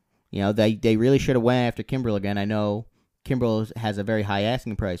 You know, they really should have went after Kimbrel again. I know Kimbrel has a very high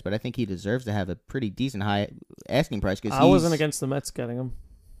asking price, but I think he deserves to have a pretty decent high asking price. I wasn't against the Mets getting him.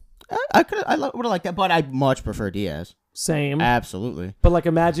 I would have liked that, but I much prefer Diaz. Same, absolutely. But like,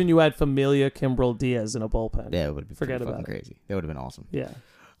 imagine you had Familia, Kimbrel, Diaz in a bullpen. Yeah, it would be forget about crazy. That would have been awesome. Yeah.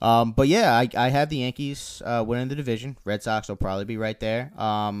 But yeah, I have the Yankees winning the division. Red Sox will probably be right there.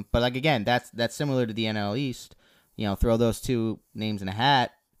 But like again, that's similar to the NL East. You know, throw those two names in a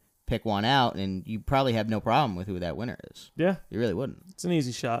hat, pick one out, and you probably have no problem with who that winner is. Yeah, you really wouldn't. It's an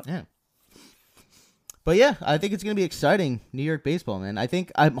easy shot. Yeah. But yeah, I think it's going to be exciting New York baseball, man.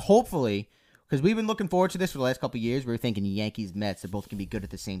 I'm hopefully, because we've been looking forward to this for the last couple of years. We were thinking Yankees, Mets, they're both going to be good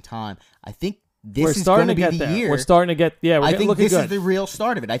at the same time. I think this is going to be the year. We're starting to get, I think this good. is the real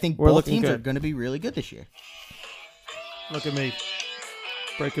start of it. I think both teams are going to be really good this year. Look at me.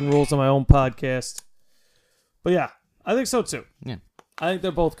 Breaking rules on my own podcast. But yeah, I think so too. Yeah. I think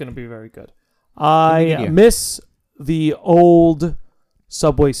they're both going to be very good. I miss the old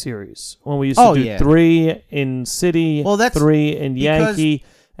Subway Series when we used to do 3 in City, 3 in Yankee,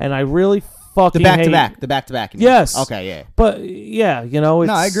 and I really fucking hate the back-to-back. Yes. Okay, yeah. But yeah, you know,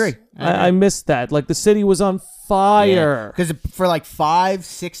 I agree. I missed that. Like, the city was on fire. Because for like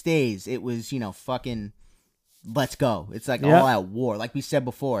 5-6 days, it was, fucking let's go. It's like all out war. Like we said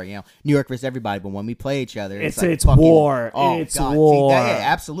before, New York versus everybody, but when we play each other, it's like fucking, war. Oh, it's God. war. See,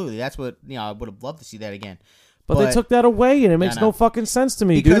 absolutely. That's what, I would have loved to see that again. But they took that away, and it makes no fucking sense to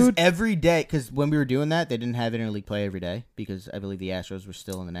me, because dude. Every day, because when we were doing that, they didn't have interleague play every day because I believe the Astros were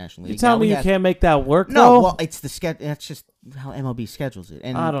still in the National League. You tell me you can't make that work, no, though? well, it's the schedule. That's just how MLB schedules it,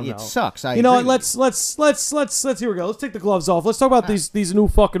 and I don't know. It sucks. You know what? Let's here we go. Let's take the gloves off. Let's talk about these new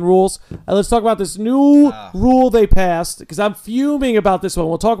fucking rules. Let's talk about this new rule they passed, because I'm fuming about this one.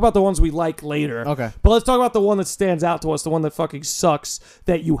 We'll talk about the ones we like later. Okay. But let's talk about the one that stands out to us, the one that fucking sucks,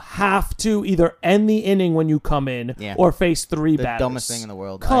 that you have to either end the inning when you come in or face 3 batters. The dumbest thing in the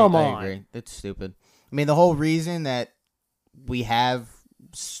world. Come on. I agree. It's stupid. I mean, the whole reason that we have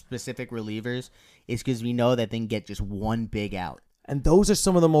specific relievers is because we know that they can get just one big out. And those are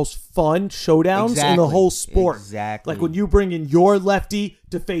some of the most fun showdowns in the whole sport. Exactly. Like when you bring in your lefty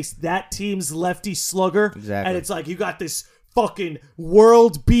to face that team's lefty slugger. Exactly. And it's like you got this fucking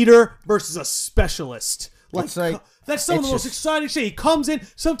world beater versus a specialist. Like that's some of the most exciting shit. He comes in.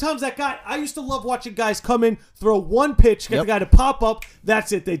 Sometimes that guy, I used to love watching guys come in, throw one pitch, get the guy to pop up.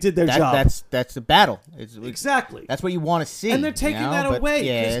 That's it. They did their job. That's the battle. Exactly. That's what you want to see. And they're taking that away.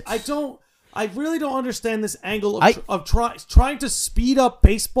 Yeah, I really don't understand this angle of trying to speed up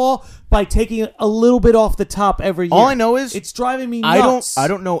baseball by taking it a little bit off the top every year. All I know is it's driving me nuts. I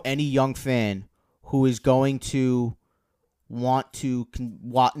don't know any young fan who is going to want to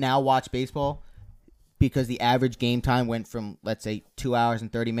now watch baseball because the average game time went from, let's say, 2 hours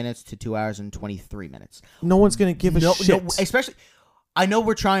and 30 minutes to 2 hours and 23 minutes. No one's going to give a shit. No, especially, I know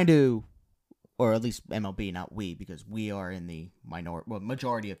we're trying to, or at least MLB, not we, because we are in the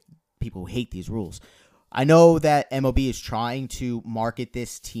majority of people who hate these rules. I know that MLB is trying to market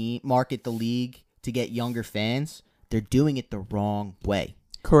the league to get younger fans. They're doing it the wrong way.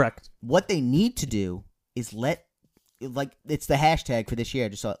 Correct. What they need to do is it's the hashtag for this year. I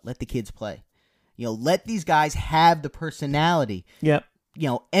just saw it, let the kids play. Let these guys have the personality. Yep.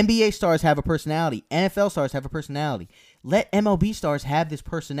 NBA stars have a personality. NFL stars have a personality. Let MLB stars have this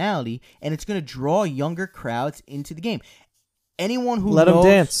personality, and it's going to draw younger crowds into the game. Anyone who let them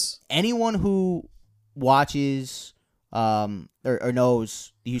dance. Anyone who watches or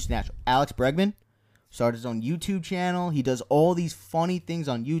knows the Houston Nationals, Alex Bregman started his own YouTube channel. He does all these funny things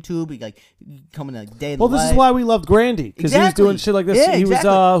on YouTube. He coming a day. Well, this is why we loved Grandy, because he was doing shit like this. Yeah, he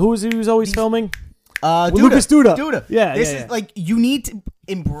was he was always filming. Lucas Duda. Yeah, this is like, you need to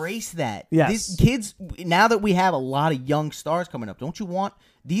embrace that. Yes. These kids, now that we have a lot of young stars coming up, don't you want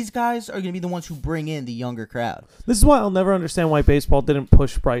these guys are going to be the ones who bring in the younger crowd? This is why I'll never understand why baseball didn't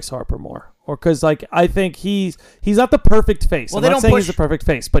push Bryce Harper more or because like I think he's not the perfect face. Well, I'm not saying he's the perfect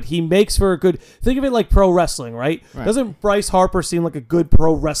face, but he makes for a good. Think of it like pro wrestling, right? Doesn't Bryce Harper seem like a good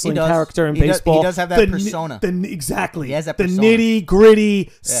pro wrestling character in baseball? He does have that persona. Exactly. He has that persona. The nitty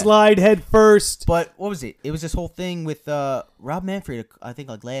gritty slide head first. But what was it? It was this whole thing with Rob Manfred. I think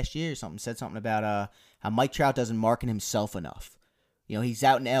like last year or something said something about how Mike Trout doesn't market himself enough. You know, he's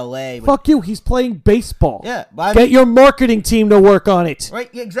out in L.A. Fuck you. He's playing baseball. Yeah. Get your marketing team to work on it. Right.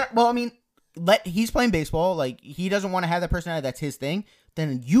 Yeah, exactly. Well, I mean, he's playing baseball. Like, he doesn't want to have that personality. That's his thing.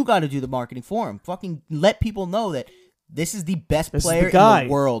 Then you got to do the marketing for him. Fucking let people know that this is the best player in the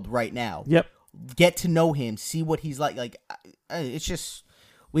world right now. Yep. Get to know him. See what he's like. Like, it's just,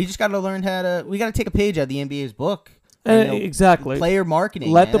 we just got to learn we got to take a page out of the NBA's book. Exactly. Player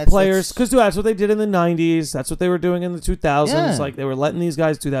marketing. Let the players, because that's what they did in the 90s. That's what they were doing in the 2000s. Yeah. Like, they were letting these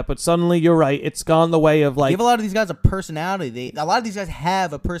guys do that. But suddenly, you're right. It's gone the way of like. Give a lot of these guys a personality. A lot of these guys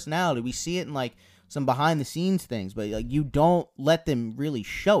have a personality. We see it in like some behind the scenes things, but like you don't let them really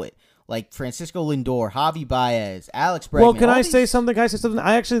show it. Like Francisco Lindor, Javi Baez, Alex Bregman. Well, can I say something? Can I say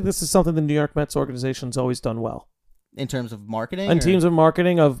something? This is something the New York Mets organization's always done well. In terms of marketing? In terms of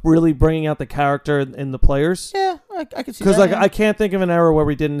marketing, of really bringing out the character in the players? Yeah, I could see that. Because like, I can't think of an era where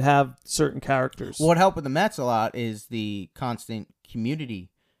we didn't have certain characters. What helped with the Mets a lot is the constant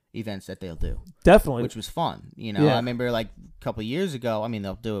community events that they'll do. Definitely. Which was fun. You know, I remember like a couple of years ago, I mean,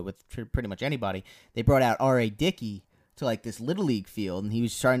 they'll do it with pretty much anybody. They brought out R.A. Dickey to like this little league field, and he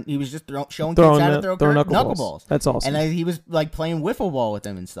was just showing kids how to throw knuckleballs. That's awesome. And he was like playing wiffle ball with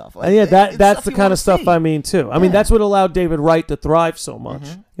them and stuff. Like, that's the kind of stuff I mean too. I mean, that's what allowed David Wright to thrive so much.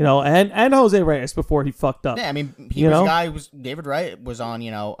 You know, and Jose Reyes before he fucked up. Yeah, I mean, David Wright was on,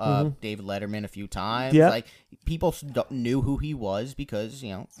 David Letterman a few times. Yeah. Like people knew who he was because,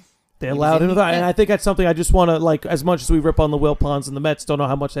 they allowed him to thrive. And I think that's something I just want to, like, as much as we rip on the Wilpons and the Mets, don't know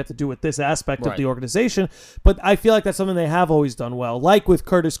how much they have to do with this aspect of the organization, but I feel like that's something they have always done well, like with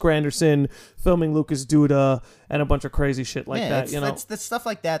Curtis Granderson filming Lucas Duda and a bunch of crazy shit like that. It's stuff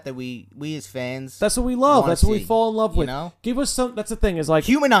like that we as fans. That's what we love. That's what we fall in love with. Give us some. That's the thing is like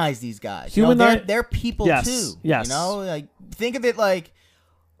humanize these guys. They're people too. Yes. Like think of it like,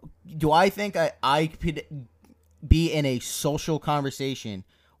 do I think I could be in a social conversation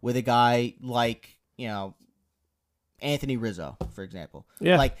with a guy like, Anthony Rizzo, for example.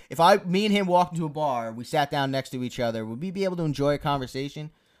 Yeah. Like, if me and him walked into a bar, we sat down next to each other, would we be able to enjoy a conversation?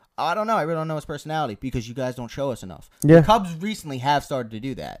 I don't know. I really don't know his personality because you guys don't show us enough. Yeah. The Cubs recently have started to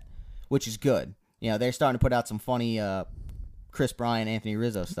do that, which is good. They're starting to put out some funny Chris Bryant, Anthony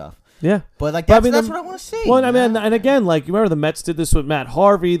Rizzo stuff. Yeah. But like that's what I want to see. Well, I mean, and again, like, you remember the Mets did this with Matt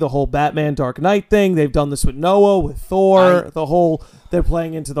Harvey, the whole Batman Dark Knight thing. They've done this with Noah, with Thor, they're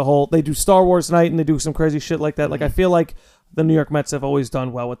playing into the whole, they do Star Wars night and they do some crazy shit like that. Like, I feel like the New York Mets have always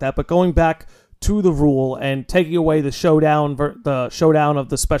done well with that. But going back to the rule and taking away the showdown of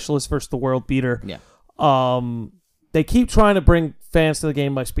the specialist versus the world beater. Yeah. They keep trying to bring fans to the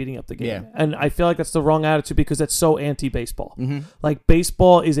game by speeding up the game. Yeah. And I feel like that's the wrong attitude because that's so anti-baseball. Mm-hmm. Like,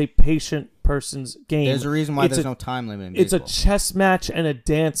 baseball is a patient person's game. There's a reason why there's no time limit in baseball. It's a chess match and a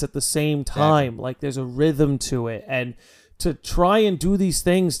dance at the same time. Exactly. Like, there's a rhythm to it. And to try and do these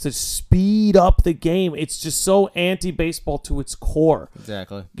things to speed up the game, it's just so anti-baseball to its core.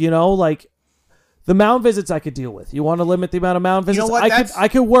 Exactly. Like, the mound visits I could deal with. You want to limit the amount of mound visits? You know what? I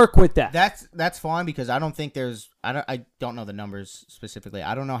could work with that. That's fine because I don't think I don't know the numbers specifically.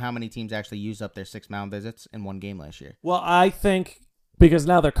 I don't know how many teams actually used up their 6 mound visits in one game last year. Well, I think because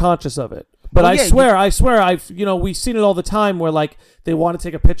now they're conscious of it. But I swear we've seen it all the time where like they want to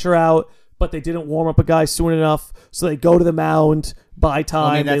take a pitcher out, but they didn't warm up a guy soon enough, so they go to the mound, buy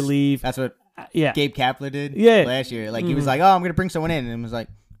time, they leave. That's what Gabe Kapler did last year. Like he was like, "Oh, I'm going to bring someone in." And it was like,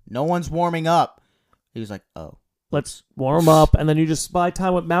 "No one's warming up." He was like, "Oh, let's warm up," and then you just buy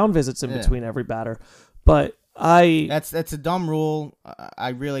time with mound visits in between every batter. But that's a dumb rule.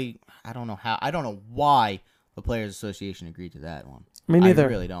 I don't know how. I don't know why the Players Association agreed to that one. Me neither. I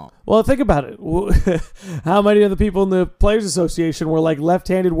really don't. Well, think about it. How many of the people in the Players Association were like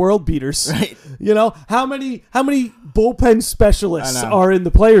left-handed world beaters? Right. How many bullpen specialists are in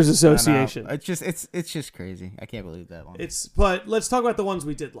the Players Association? It's just crazy. I can't believe that one. But let's talk about the ones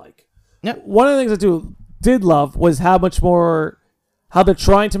we did like. Yep. One of the things I did love was how they're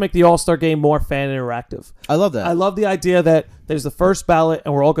trying to make the All-Star game more fan interactive. I love that. I love the idea that there's the first ballot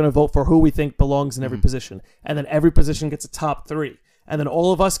and we're all going to vote for who we think belongs in every position. And then every position gets a top 3. And then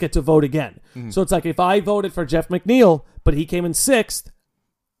all of us get to vote again. Mm-hmm. So it's like if I voted for Jeff McNeil, but he came in 6th,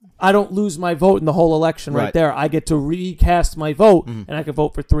 I don't lose my vote in the whole election right there. I get to recast my vote, and I can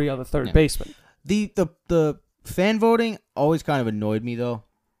vote for 3 other third basemen. The fan voting always kind of annoyed me, though.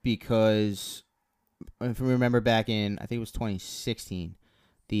 because if you remember back in, I think it was 2016,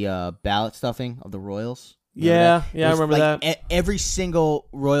 the ballot stuffing of the Royals. Yeah, I remember that. Every single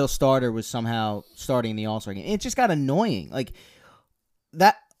Royal starter was somehow starting the All-Star game. It just got annoying. Like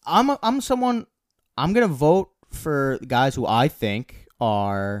that. I'm gonna vote for guys who I think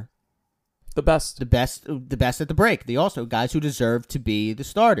are the best at the break. The also guys who deserve to be the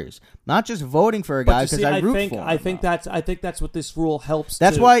starters, not just voting for a guy because I root for him. I think that's what this rule helps.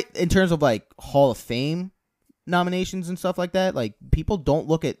 That's why, in terms of like Hall of Fame nominations and stuff like that, like people don't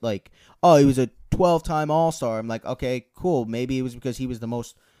look at like, oh, he was a 12-time All-Star. I'm like, okay, cool. Maybe it was because he was the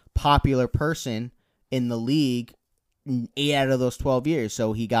most popular person in the league 8 out of those 12 years,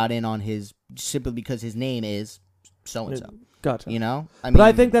 so he got in on his simply because his name is so and so. Gotcha. You know, but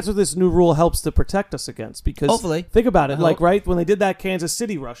I think that's what this new rule helps to protect us against. Because hopefully, think about it, like right when they did that Kansas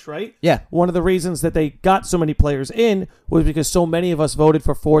City rush, right? Yeah. One of the reasons that they got so many players in was because so many of us voted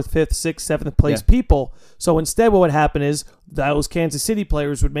for 4th, 5th, 6th, 7th place people. So instead, what would happen is those Kansas City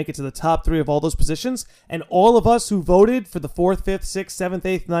players would make it to the top 3 of all those positions, and all of us who voted for the 4th, 5th, 6th, 7th,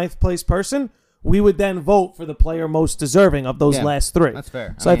 8th, 9th place person, we would then vote for the player most deserving of those last 3. That's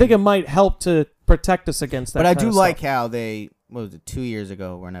fair. So I think it might help to protect us against that. But I kind do of like stuff. how they, what was it, 2 years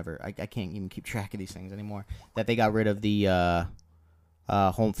ago, whenever, I can't even keep track of these things anymore, that they got rid of the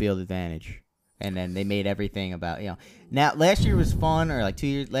home field advantage. And then they made everything about, now last year was fun, or like 2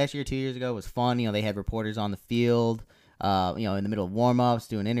 years ago was fun. They had reporters on the field. In the middle of warm-ups,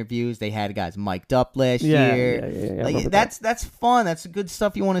 doing interviews. They had guys mic'd up last year. Yeah. Like, that's fun. That's good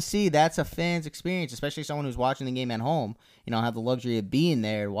stuff you want to see. That's a fan's experience, especially someone who's watching the game at home. Have the luxury of being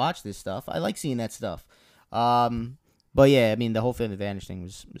there to watch this stuff. I like seeing that stuff. But yeah, I mean, the whole fan advantage thing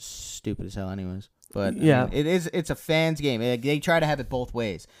was stupid as hell anyways. But yeah, it's a fans game. They try to have it both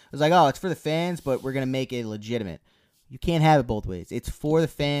ways. It was like, oh, it's for the fans, but we're going to make it legitimate. You can't have it both ways. It's for the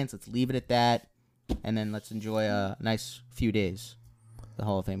fans. Let's leave it at that. And then let's enjoy a nice few days, the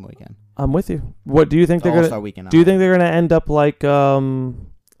Hall of Fame weekend. I'm with you. What do you think they're All-Star gonna? Weekend. Do you think they're gonna end up like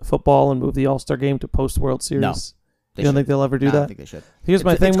football and move the All-Star game to post World Series? No, you don't think they'll ever do that? I don't think they should. Here's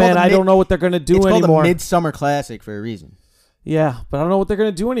my thing, man. I don't know what they're gonna do anymore. It's called the Midsummer Classic for a reason. Yeah, but I don't know what they're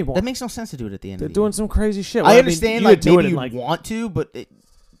gonna do anymore. That makes no sense to do it at the end. They're of the doing year. some crazy shit. I understand, like maybe you like, want to, but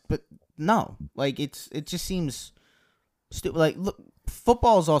no, like it just seems stupid. Like, look,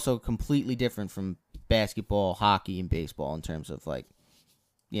 football is also completely different from basketball, hockey, and baseball in terms of like,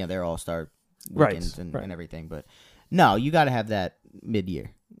 they're all-star weekends and everything. But no, you got to have that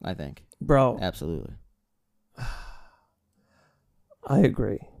mid-year, I think. Bro. Absolutely. I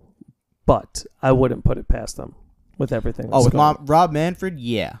agree. But I wouldn't put it past them with everything. With Rob Manfred,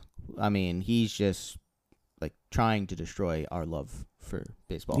 yeah. I mean, he's just like trying to destroy our love for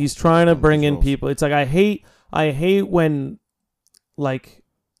baseball. He's trying to bring in people. It's like I hate when like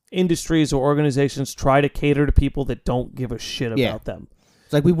industries or organizations try to cater to people that don't give a shit about them.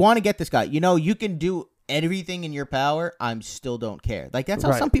 It's like, we want to get this guy. You can do everything in your power. I still don't care. Like, that's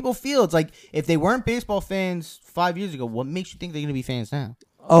how some people feel. It's like, if they weren't baseball fans 5 years ago, what makes you think they're going to be fans now?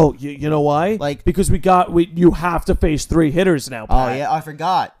 Oh, you know why? Like, because you have to face 3 hitters now, Pat. Oh, yeah, I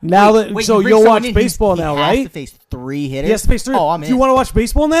forgot. Now you'll watch baseball now, right? He has to face 3 hitters? He has to face 3. Oh, I'm in. Do you want to watch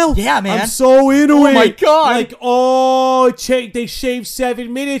baseball now? Yeah, man. I'm so into it. Oh, my God. Like, they shaved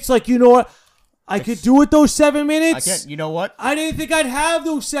 7 minutes. Like, you know what? I could do it those 7 minutes. I can't. You know what? I didn't think I'd have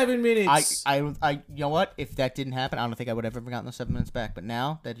those 7 minutes. I you know what? If that didn't happen, I don't think I would have ever gotten those 7 minutes back. But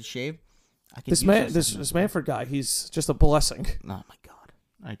now that it's shaved, I can this Manfred guy, he's just a blessing. Oh, my God.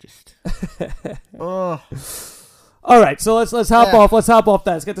 I just... Oh. All right, so let's hop off. Let's hop off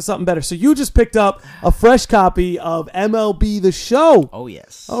that. Let's get to something better. So you just picked up a fresh copy of MLB The Show. Oh,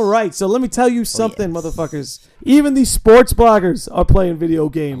 yes. All right, so let me tell you something, motherfuckers. Even these sports bloggers are playing video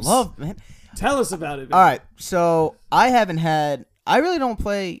games. Man. Tell us about it, man. All right, so I really don't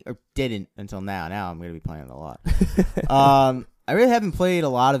play, or didn't until now. Now I'm going to be playing it a lot. I really haven't played a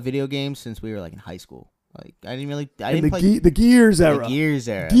lot of video games since we were like in high school. Like, I didn't play the Gears era. The Gears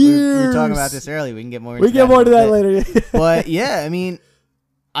era. Gears. We were talking about this earlier. We can get more into that. We get more to that later. But yeah, I mean,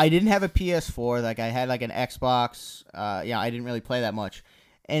 I didn't have a PS4. Like, I had like an Xbox. I didn't really play that much.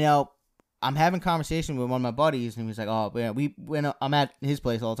 And I'm having conversation with one of my buddies, and he was like, "Oh, yeah, I'm at his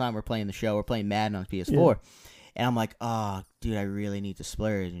place all the time. We're playing the show. We're playing Madden on PS4." Yeah. And I'm like, "Oh, dude, I really need to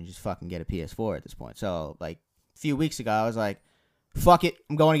splurge and just fucking get a PS4 at this point." So like a few weeks ago, I was like, fuck it,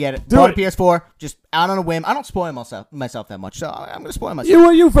 I'm going to get it. Bought a PS4, just out on a whim. I don't spoil myself that much, so I'm going to spoil myself.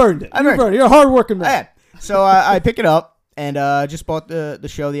 You've earned it. You've earned it. You're a hard-working man. So I pick it up, and just bought the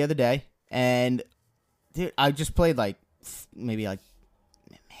show the other day, and dude, I just played like maybe like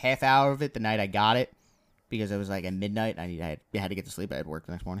half hour of it the night I got it, because it was like at midnight. I had to get to sleep. I had work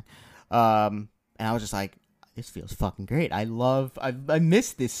the next morning. And I was just like, this feels fucking great. I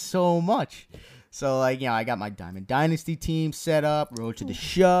miss this so much. So, like, I got my Diamond Dynasty team set up, road to the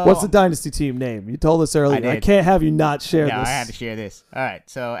show. What's the Dynasty team name? You told us earlier. I can't have you not share this. No, I had to share this. All right.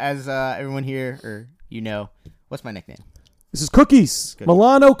 So, as everyone here, what's my nickname? This is Cookies.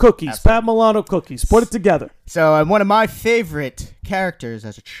 Milano Cookies. Absolutely. Pat Milano Cookies. Put it together. So, one of my favorite characters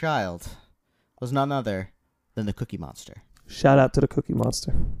as a child was none other than the Cookie Monster. Shout out to the Cookie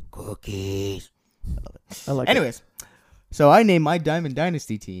Monster. Cookies. I love it. I like Anyways, it. So I named my Diamond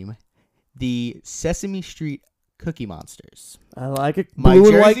Dynasty team the Sesame Street Cookie Monsters. I like it.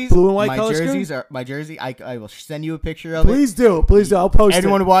 Blue and white my color jerseys scheme? are my jersey. I will send you a picture of it. Please do. I'll post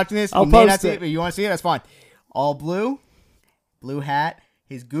Everyone it. watching this, I'll you may not post see it. it, but you want to see it, that's fine. All blue hat,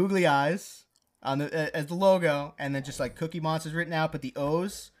 his googly eyes on the as the logo, and then just like Cookie Monsters written out, but the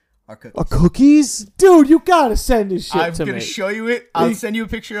O's are cookies. Cookies? Dude, you gotta send this shit I'm to me. going to show you it. I'll send you a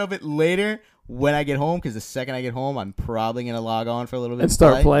picture of it later when I get home, because the second I get home, I'm probably going to log on for a little bit and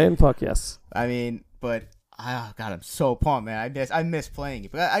start playing? Fuck yes. I mean, but oh god, I'm so pumped, man. I miss playing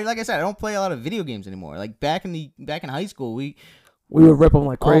it. But like I said, I don't play a lot of video games anymore. Like back in high school, we would rip them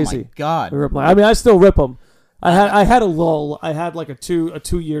like crazy. Oh my god. I still rip them. I had a lull. I had like a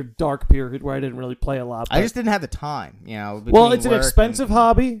 2-year dark period where I didn't really play a lot. I just didn't have the time, Well, it's an expensive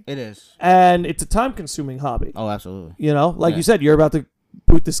hobby. It is. And it's a time-consuming hobby. Oh, absolutely. Like you said, you're about to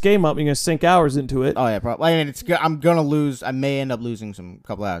boot this game up. You're going to sink hours into it. Oh, yeah, probably. I mean, I'm going to lose. I may end up losing some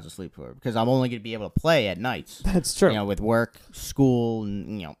couple hours of sleep for it, because I'm only going to be able to play at nights. That's true. With work, school,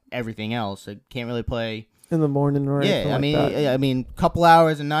 and, everything else. I can't really play in the morning or anything like that. I mean, couple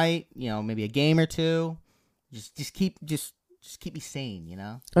hours a night, maybe a game or two. Just keep me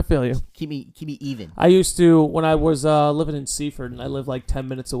sane, I feel you. Keep me even. I used to, when I was living in Seaford and I lived like 10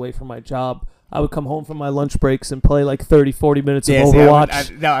 minutes away from my job, I would come home from my lunch breaks and play like 30, 40 minutes of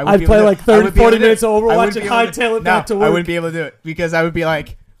Overwatch. I'd play like 30, 40 minutes of Overwatch and hightail it back to work. I wouldn't be able to do it because I would be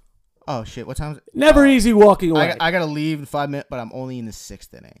like, oh shit, what time is it? Never easy walking away. I got to leave in 5 minutes, but I'm only in the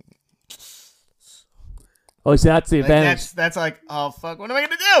 6th inning. Oh, see, that's the advantage. That's like, oh fuck, what am I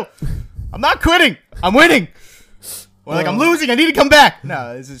going to do? I'm not quitting. I'm winning. Or I'm losing. I need to come back.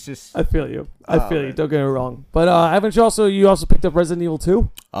 No, this is just. I feel you. I feel you. Don't get me wrong. But haven't you also picked up Resident Evil 2?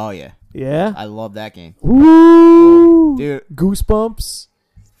 Oh yeah. Yeah. I love that game. Ooh, dude. Goosebumps.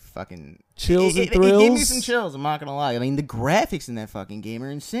 Fucking chills and thrills. It gave me some chills. I'm not gonna lie. I mean, the graphics in that fucking game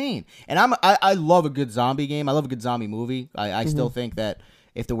are insane. And I love a good zombie game. I love a good zombie movie. I still think that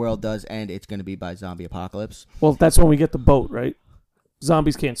if the world does end, it's gonna be by zombie apocalypse. Well, that's when we get the boat, right?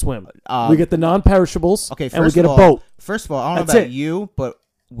 Zombies can't swim. We get the non-perishables, and we get a boat. First of all, I don't know about you, but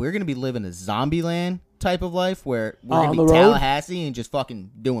we're going to be living a zombie land type of life where we're going to be Tallahassee and just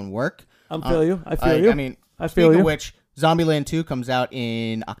fucking doing work. I feel you. I feel you. I mean, I feel speaking you. of which, Zombieland 2 comes out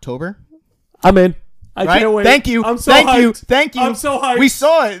in October. I'm in. I can't wait. Thank you. I'm so Thank hyped. you. Thank you. I'm so hyped. We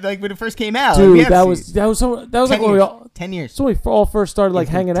saw it like when it first came out. Dude, that was like when we all 10 years. So we all first started like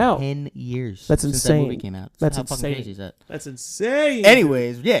hanging out. 10 years. That's since insane. That movie came out. That's How insane. fucking crazy is that? That's insane.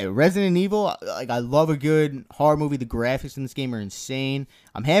 Anyways, yeah, Resident Evil. Like, I love a good horror movie. The graphics in this game are insane.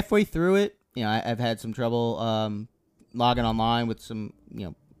 I'm halfway through it. I've had some trouble logging online with some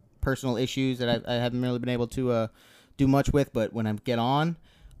personal issues that I haven't really been able to do much with. But when I get on.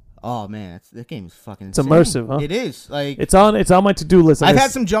 Oh man, that game is fucking insane. It's immersive, huh? It is. Like it's on my to-do list. I've had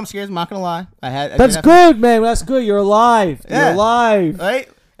some jump scares, I'm not gonna lie. That's good, man. That's good. You're alive. Yeah. You're alive. Right?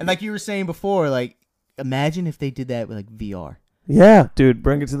 And like you were saying before, like imagine if they did that with like VR. Yeah, dude,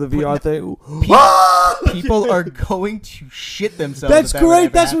 bring it to the VR thing. People are going to shit themselves. That's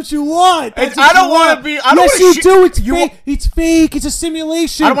great. That's what you want. I don't want to be. Yes, you do. It's fake. It's fake. It's a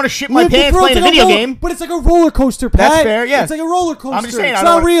simulation. I don't want to shit my pants playing a video game. But it's like a roller coaster, Pat. That's fair. Yeah, it's like a roller coaster. I'm just saying. It's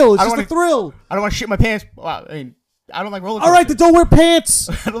not real. It's just a thrill. I don't want to shit my pants. I mean, I don't like roller coasters. All right, then don't wear pants.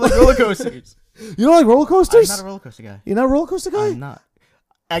 I don't like roller coasters. You don't like roller coasters? I'm not a roller coaster guy. You're not a roller coaster guy? I'm not.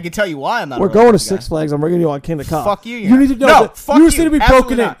 I can tell you why I'm not. We're going to Six Flags. I'm bringing you on King of Cop. Fuck you. You need to know. No, fuck you seem to be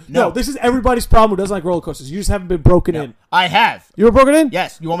broken in. No, this is everybody's problem who doesn't like roller coasters. You just haven't been broken in. I have. You were broken in?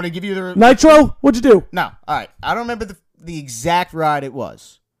 Yes. You want me to give you the Nitro? What'd you do? No. All right. I don't remember the exact ride it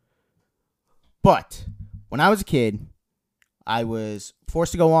was, but when I was a kid, I was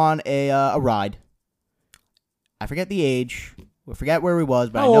forced to go on a ride. I forget the age. I forget where we was,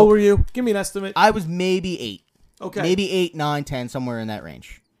 but How I know. old were you? Give me an estimate. I was maybe 8. Okay. Maybe 8, 9, 10, somewhere in that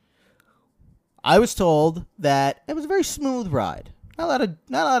range. I was told that it was a very smooth ride. Not a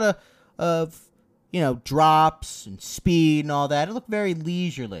lot of drops and speed and all that. It looked very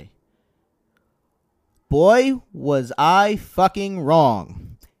leisurely. Boy, was I fucking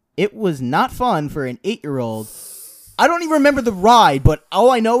wrong. It was not fun for an 8-year-old. I don't even remember the ride, but all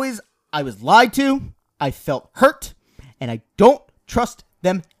I know is I was lied to, I felt hurt, and I don't trust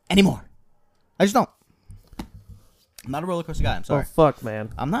them anymore. I just don't. I'm not a roller coaster guy. I'm sorry. Oh, fuck, man.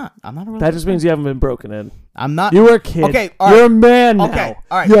 I'm not a roller coaster That just means you haven't been broken in. I'm not. You were a kid. Okay, all right. You're a man now. Okay,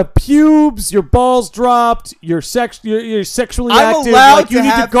 all right. You have pubes, your balls dropped, you're sexually I'm active. allowed Like, you to need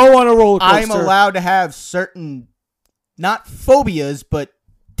have, to go on a roller coaster. I'm allowed to have certain, not phobias, but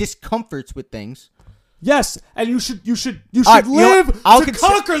discomforts with things. Yes, and you should right, live to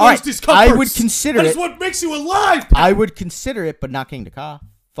conquer those discomforts. I would consider it. That is what makes you alive, pal. I would consider it, but not King to Ka.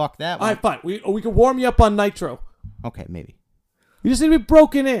 Fuck that one. All right, fine. We can warm you up on nitro. Okay, maybe. You just need to be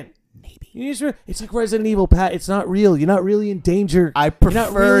broken in. Maybe. It's like Resident Evil, Pat. It's not real. You're not really in danger. I prefer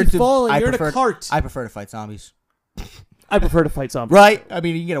You're not really to falling. You're in a cart. I prefer to fight zombies. I prefer to fight zombies. Right? I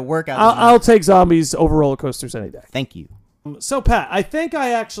mean, you get a workout. I'll take zombies over roller coasters any day. Thank you. So, Pat, I think I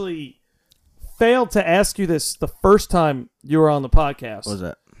actually failed to ask you this the first time you were on the podcast. What was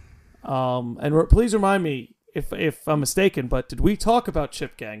that? And please remind me if I'm mistaken, but did we talk about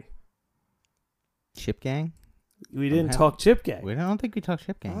Chip Gang? Chip Gang? We didn't talk Chip Gang. I don't think we talked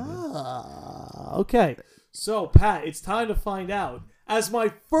Chip Gang. Okay. So, Pat, it's time to find out. As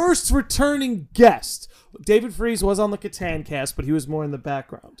my first returning guest, David Freese was on the Catan cast, but he was more in the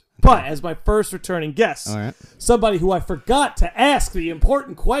background. But as my first returning guest, somebody who I forgot to ask the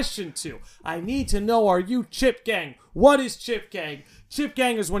important question to, I need to know, are you Chip Gang? What is Chip Gang? Chip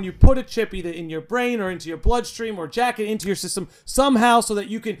Gang is when you put a chip either in your brain or into your bloodstream or jack it into your system somehow so that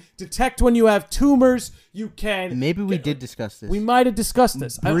you can detect when you have tumors. You can... Maybe we did discuss this. We might have discussed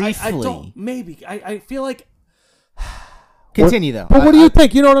this. Briefly. I don't... Maybe. I feel like... Continue, though. But what do you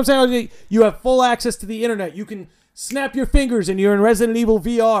think? You know what I'm saying? You have full access to the internet. You can snap your fingers and you're in Resident Evil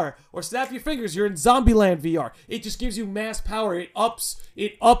VR, or snap your fingers, you're in Zombieland VR. It just gives you mass power. It ups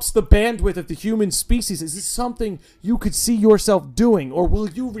the bandwidth of the human species. Is this something you could see yourself doing, or will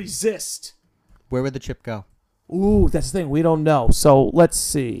you resist? Where would the chip go? Ooh, that's the thing. We don't know. So let's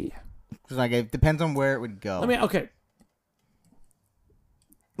see. Because like it depends on where it would go. I mean, okay.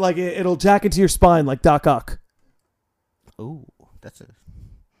 Like it'll jack into your spine like Doc Ock. Ooh,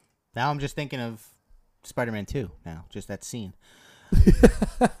 now I'm just thinking of Spider-Man 2 now, just that scene.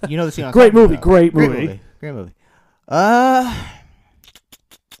 You know the scene. Great movie. Great movie.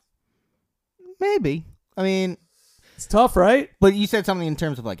 Maybe. I mean, it's tough, right? But you said something in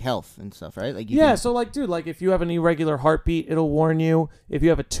terms of like health and stuff, right? Like so like, dude, like if you have an irregular heartbeat, it'll warn you. If you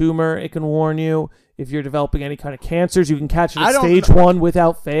have a tumor, it can warn you. If you're developing any kind of cancers, you can catch it at stage 1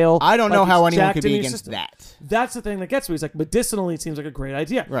 without fail. I don't know how anyone could be against that. That's the thing that gets me. It's like medicinally, it seems like a great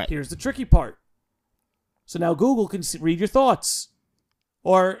idea. Right. Here's the tricky part. So now Google can read your thoughts.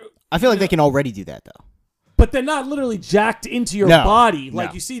 Or I feel like they can already do that though. But they're not literally jacked into your body.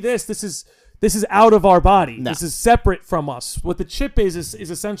 Like you see this is out of our body. No. This is separate from us. What the chip is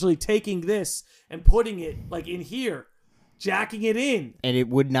essentially taking this and putting it like in here. Jacking it in. And it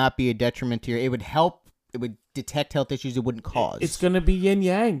would not be a detriment to your... It would help. It would detect health issues it wouldn't cause. It's going to be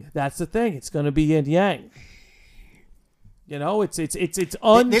yin-yang. That's the thing. It's going to be yin-yang. You know, it's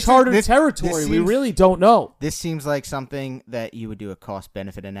uncharted territory. We really don't know. This seems like something that you would do a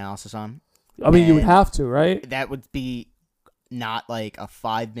cost-benefit analysis on. I mean, you would have to, right? That would be not like a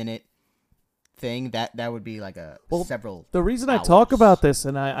 5-minute thing. That would be like several The reason hours. I talk about this,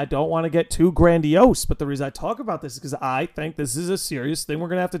 and I don't want to get too grandiose, but the reason I talk about this is because I think this is a serious thing we're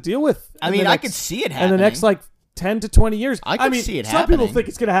going to have to deal with. I mean, I could see it happening. In the next, 10 to 20 years. I mean, see it some happening. people think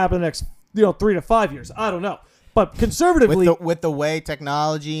it's going to happen in the next 3 to 5 years. I don't know. But conservatively... With the way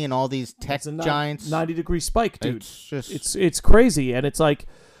technology and all these tech giants... 90-degree spike, dude. It's crazy, and it's like,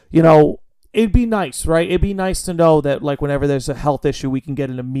 it'd be nice, right? It'd be nice to know that, like, whenever there's a health issue, we can get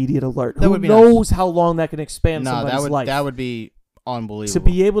an immediate alert. Who knows how long that can expand somebody's life? That would be unbelievable. To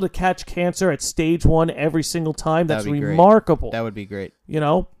be able to catch cancer at stage 1 every single time, that's remarkable. That would be great.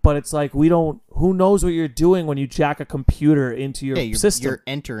 But it's like who knows what you're doing when you jack a computer into your system? You're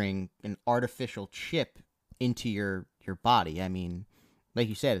entering an artificial chip into your body. I mean, like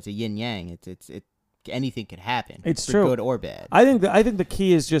you said, it's a yin-yang. It's anything could happen. It's for true. Good or bad. I think the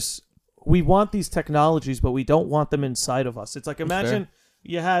key is just... We want these technologies, but we don't want them inside of us. It's like, imagine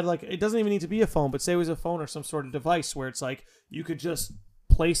you had, like, it doesn't even need to be a phone, but say it was a phone or some sort of device where it's like, you could just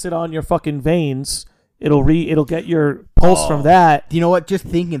place it on your fucking veins. It'll get your pulse from that. You know what? Just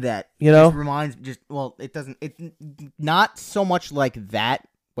thinking of that, just reminds, it doesn't, it's not so much like that,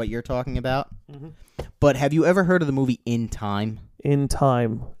 what you're talking about, but have you ever heard of the movie In Time? In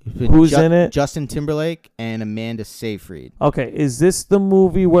Time. Who's in it? Justin Timberlake and Amanda Seyfried. Okay, is this the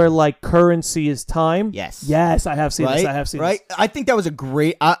movie where like currency is time? Yes. Yes, I have seen this. I have seen this. I think that was a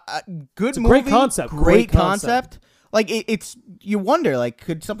great, good movie. Great concept. Great concept. Like it's you wonder like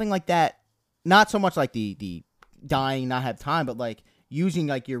could something like that, not so much like the dying not have time, but like using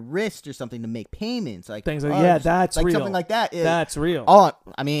like your wrist or something to make payments, like things like that's like real. Something like that. That's real. Oh,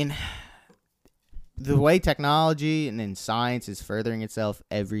 I mean. The way technology and then science is furthering itself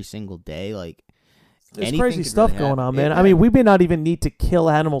every single day, like there's crazy stuff going on, man. I mean, we may not even need to kill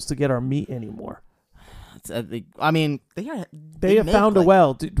animals to get our meat anymore. I mean, they have found a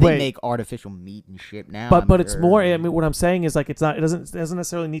well. They make artificial meat and shit now. But it's more. I mean, what I'm saying is like it's not. It doesn't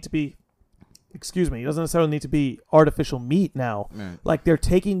necessarily need to be. Excuse me. It doesn't necessarily need to be artificial meat now. Right. Like they're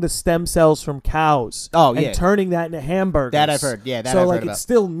taking the stem cells from cows. And turning that into hamburgers. That I've heard. Yeah, that I've heard about. It's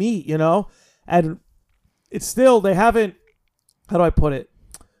still meat, and. It's still, they haven't, how do I put it?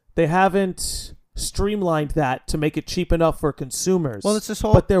 They haven't streamlined that to make it cheap enough for consumers. Well, it's this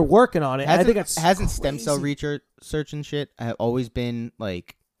whole. But they're working on it. I think it's hasn't stem cell research and shit have always been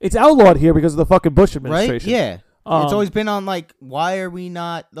like. It's outlawed here because of the fucking Bush administration. Right? Yeah. It's always been on like, why are we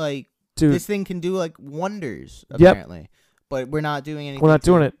not like, dude, this thing can do like wonders, apparently. Yep. But we're not doing anything. We're not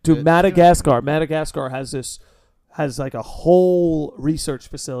doing it. Dude, Madagascar has like a whole research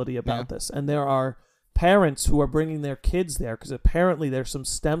facility about this. And there are parents who are bringing their kids there because apparently there's some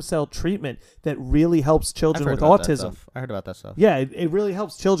stem cell treatment that really helps children with autism. I heard about that stuff. Yeah, it really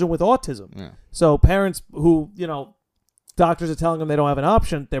helps children with autism. Yeah. So parents who, doctors are telling them they don't have an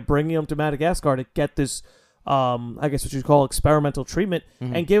option, they're bringing them to Madagascar to get this, I guess what you'd call experimental treatment.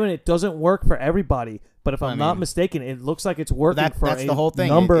 Mm-hmm. And given it doesn't work for everybody, but if I'm not mistaken, it looks like it's working for the whole thing.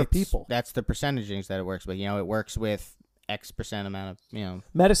 Number of people. That's the percentages that it works with. It works with X% amount of,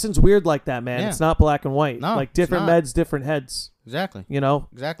 Medicine's weird like that, man. Yeah. It's not black and white. No, like different meds, different heads. Exactly.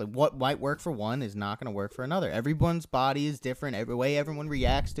 Exactly. What might work for one is not going to work for another. Everyone's body is different. Every way everyone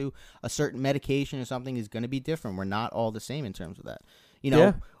reacts to a certain medication or something is going to be different. We're not all the same in terms of that.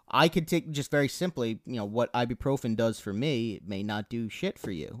 I could take just very simply, what ibuprofen does for me, it may not do shit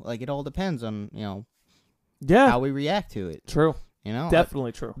for you. Like it all depends on, how we react to it. True.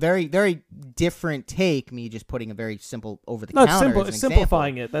 Definitely true. Very, very different take. Me just putting a very simple over the counter. It's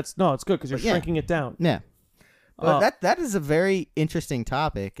simplifying it. It's good because you're shrinking it down. Yeah. But that is a very interesting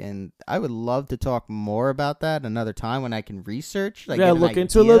topic, and I would love to talk more about that another time when I can research. Look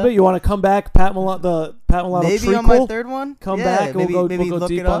into it a little bit. You want to come back, Pat Milano maybe treacle? On my third one. Come back. Maybe, we'll go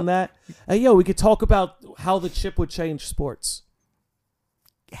deep on that. We could talk about how the chip would change sports.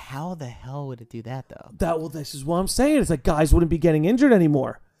 How the hell would it do that, though? This is what I'm saying. It's like guys wouldn't be getting injured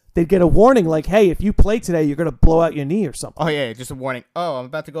anymore. They'd get a warning like, hey, if you play today, you're going to blow out your knee or something. Oh, yeah, just a warning. Oh, I'm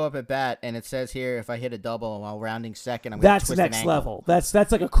about to go up at bat, and it says here if I hit a double while rounding second, I'm going to twist an ankle. That's next level.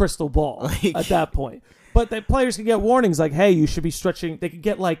 That's like a crystal ball at that point. But the players can get warnings like, hey, you should be stretching. They could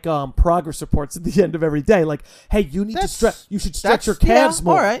get like progress reports at the end of every day. Like, hey, you need to stretch. You should stretch your calves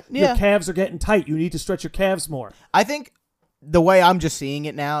more. All right, Your calves are getting tight. You need to stretch your calves more. I think the way I'm just seeing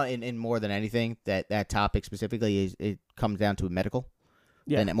it now, in more than anything, that topic specifically is it comes down to medical.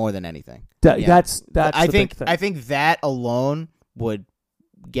 Yeah, more than anything. That's I think I think that alone would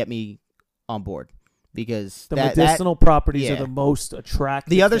get me on board because the medicinal properties are the most attractive.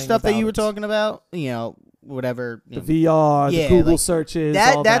 The other stuff that you were talking about, whatever, the VR, the Google searches,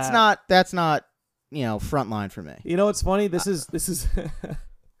 that's not frontline for me. What's funny? This is.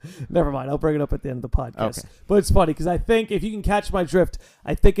 Never mind. I'll bring it up at the end of the podcast. Okay. But it's funny because I think if you can catch my drift,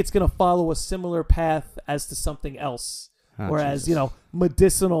 I think it's going to follow a similar path as to something else. Whereas,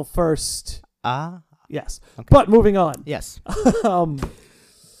 medicinal first. Yes. Okay. But moving on. Yes. Pat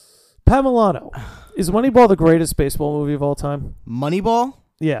Milano. Is Moneyball the greatest baseball movie of all time? Moneyball?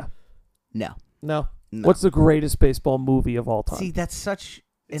 Yeah. No. What's the greatest baseball movie of all time? See, that's such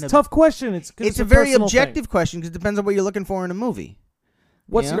a tough question. It's a very objective question because it depends on what you're looking for in a movie.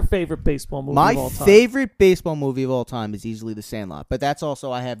 What's your favorite baseball movie of all time? My favorite baseball movie of all time is easily The Sandlot, but that's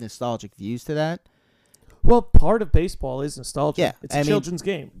also I have nostalgic views to that. Well, part of baseball is nostalgia. Yeah, it's a children's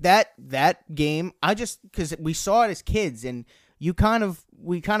game. That game, I just because we saw it as kids, and we kind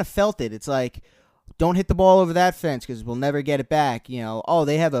of felt it. It's like, don't hit the ball over that fence because we'll never get it back. Oh,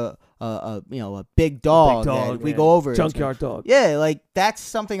 they have a big dog. That we go over junkyard dog. Yeah, like that's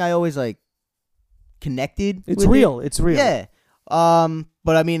something I always connected. It's real. It's real. Yeah.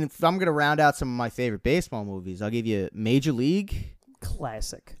 But I mean, if I'm gonna round out some of my favorite baseball movies, I'll give you Major League.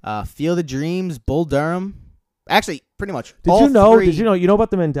 Classic. Field of Dreams, Bull Durham. Actually, pretty much. Did you know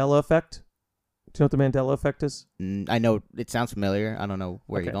about the Mandela effect? Do you know what the Mandela effect is? I know it sounds familiar. I don't know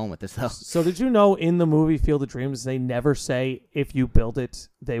where you're going with this, though. So did you know in the movie Field of Dreams, they never say, if you build it,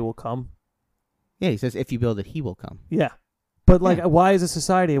 they will come? Yeah, he says, if you build it, he will come. Yeah. But, like, why as a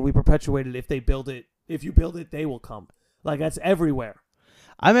society have we perpetuated if you build it, they will come? Like, that's everywhere.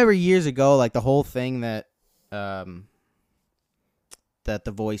 I remember years ago, like, the whole thing that that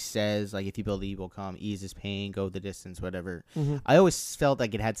the voice says, like, if you build it, he will come, ease his pain, go the distance, whatever. Mm-hmm. I always felt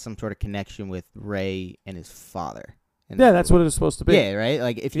like it had some sort of connection with Ray and his father. Yeah, that's what it was supposed to be. Yeah, right?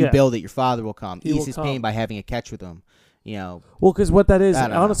 Like, if you build it, your father will come. Ease his pain by having a catch with him. You know. Well, because what that is,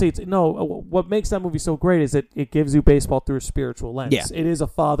 honestly, what makes that movie so great is that it gives you baseball through a spiritual lens. Yeah. It is a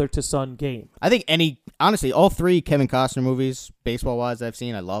father-to-son game. I think honestly, all three Kevin Costner movies, baseball-wise, I've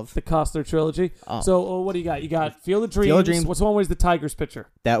seen, I love. The Costner trilogy. Oh. So, what do you got? You got Field of Dreams. What's the one where he's the Tigers pitcher?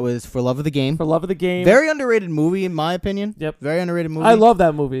 That was For Love of the Game. For Love of the Game. Very underrated movie, in my opinion. Yep. Very underrated movie. I love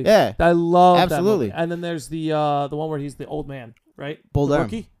that movie. Yeah. I love Absolutely. that movie. And then there's the one where he's the old man, right? Bull the Durham.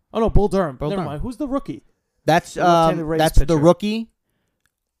 Rookie? Oh, no, Bull Durham. Bull Never Durham. mind. Who's the rookie? That's pitcher. The Rookie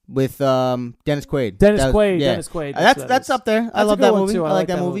with Dennis Quaid. Dennis Quaid. That's up there. I love that movie. I like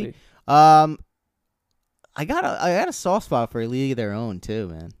that movie. I got a soft spot for A League of Their Own too,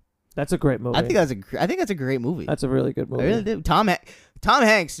 man. That's a great movie. I think that's a great movie. That's a really good movie. I really do. Tom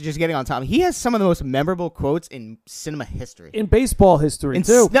Hanks, just getting on Tom. He has some of the most memorable quotes in cinema history. In baseball history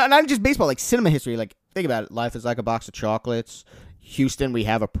too. No, not just baseball, like cinema history. Like, think about it. Life is like a box of chocolates. Houston, we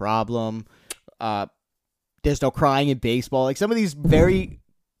have a problem. There's no crying in baseball. Like, some of these very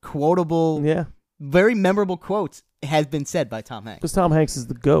quotable, very memorable quotes has been said by Tom Hanks. Because Tom Hanks is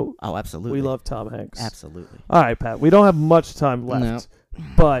the GOAT. Oh, absolutely. We love Tom Hanks. Absolutely. All right, Pat. We don't have much time left. No.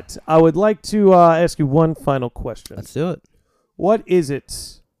 But I would like to ask you one final question. Let's do it. What is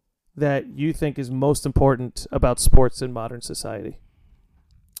it that you think is most important about sports in modern society?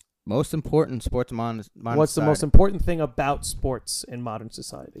 Most important sports in modern society? What's the most important thing about sports in modern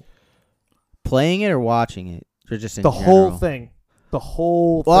society? Playing it or watching it? Or just in the general? Whole thing. The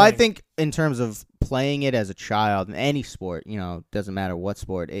whole thing. Well, I think in terms of playing it as a child in any sport, doesn't matter what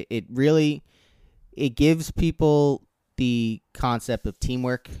sport, it really gives people the concept of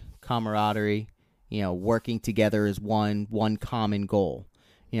teamwork, camaraderie, working together as one common goal.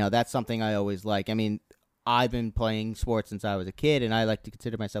 That's something I always like. I mean, I've been playing sports since I was a kid, and I like to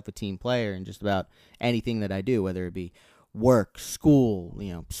consider myself a team player in just about anything that I do, whether it be work, school,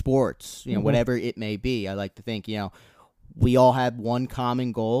 sports, whatever it may be. I like to think, we all have one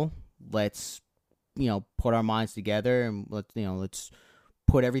common goal. Let's, put our minds together and let's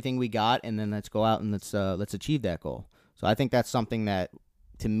put everything we got, and then let's go out and let's achieve that goal. So I think that's something that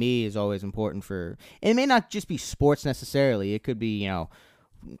to me is always important and it may not just be sports necessarily. It could be,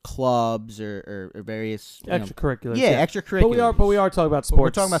 clubs or various extracurriculars. Extracurriculars. But we are talking about sports. We're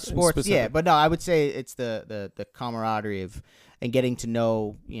talking about sports, but no, I would say it's the camaraderie of and getting to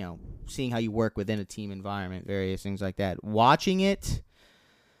know, seeing how you work within a team environment, various things like that. Watching it,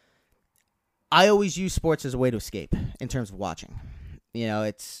 I always use sports as a way to escape in terms of watching.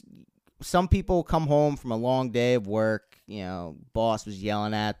 It's some people come home from a long day of work. Boss was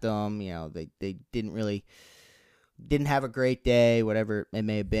yelling at them. They didn't have a great day, whatever it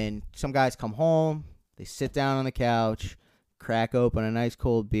may have been. Some guys come home, they sit down on the couch, crack open a nice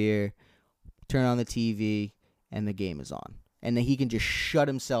cold beer, turn on the TV, and the game is on. And then he can just shut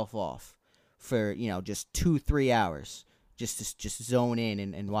himself off for, just 2-3 hours, just zone in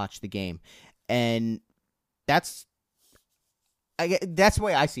and watch the game. And that's the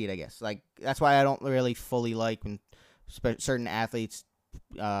way I see it, I guess. Like, that's why I don't really fully like when certain athletes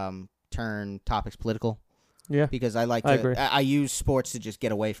turn topics political. Yeah, because I like I use sports to just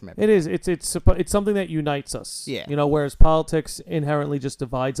get away from it. It is. It's something that unites us. Yeah. Whereas politics inherently just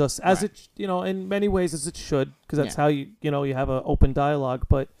divides us, as it in many ways as it should, because that's how you have an open dialogue.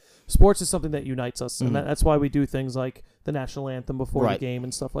 But sports is something that unites us, and that's why we do things like the national anthem before the game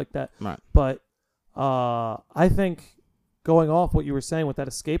and stuff like that. Right. But I think going off what you were saying with that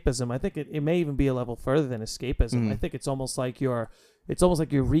escapism, I think it may even be a level further than escapism. I think it's almost like you're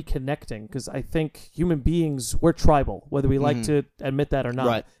reconnecting, because I think human beings, we're tribal, whether we like to admit that or not.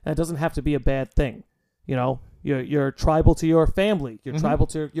 Right. And it doesn't have to be a bad thing. You're tribal to your family, you're tribal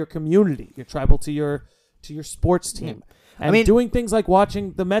to your community, you're tribal to your sports team. And doing things like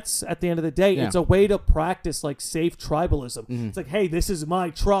watching the Mets at the end of the day, it's a way to practice like safe tribalism. It's like, hey, this is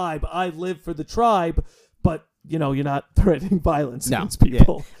my tribe, I live for the tribe, but you're not threatening violence against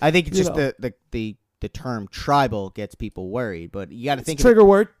people. Yeah. I think it's just the term tribal gets people worried, but you got to think it's a trigger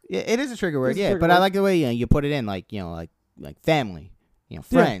word. It is a trigger word, but I like the way you put it in, like family,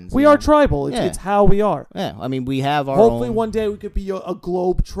 friends. We are tribal. It's how we are. Yeah, I mean, we have our Hopefully own... one day we could be a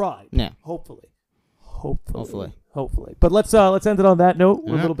globe tribe. Yeah. Hopefully. Hopefully. But let's end it on that note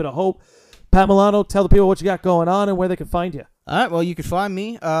with a little bit of hope. Pat Milano, tell the people what you got going on and where they can find you. All right. Well, you can find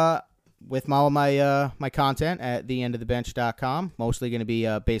me with all my my content at theendofthebench.com. Mostly going to be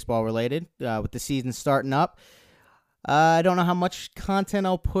baseball related. With the season starting up, I don't know how much content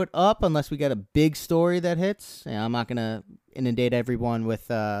I'll put up unless we got a big story that hits. I'm not going to inundate everyone with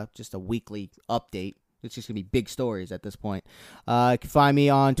just a weekly update. It's just going to be big stories at this point. You can find me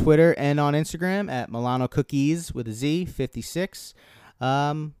on Twitter and on Instagram at Milano Cookies with a Z, 56.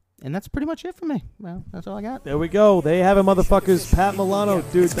 And that's pretty much it for me. Well, that's all I got. There we go. They have it, motherfuckers. Pat Milano.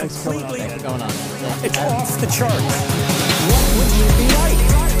 Dude, thanks for coming on. Thanks for going on. It's off the charts. What would you be like?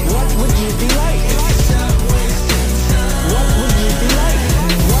 What would you be like?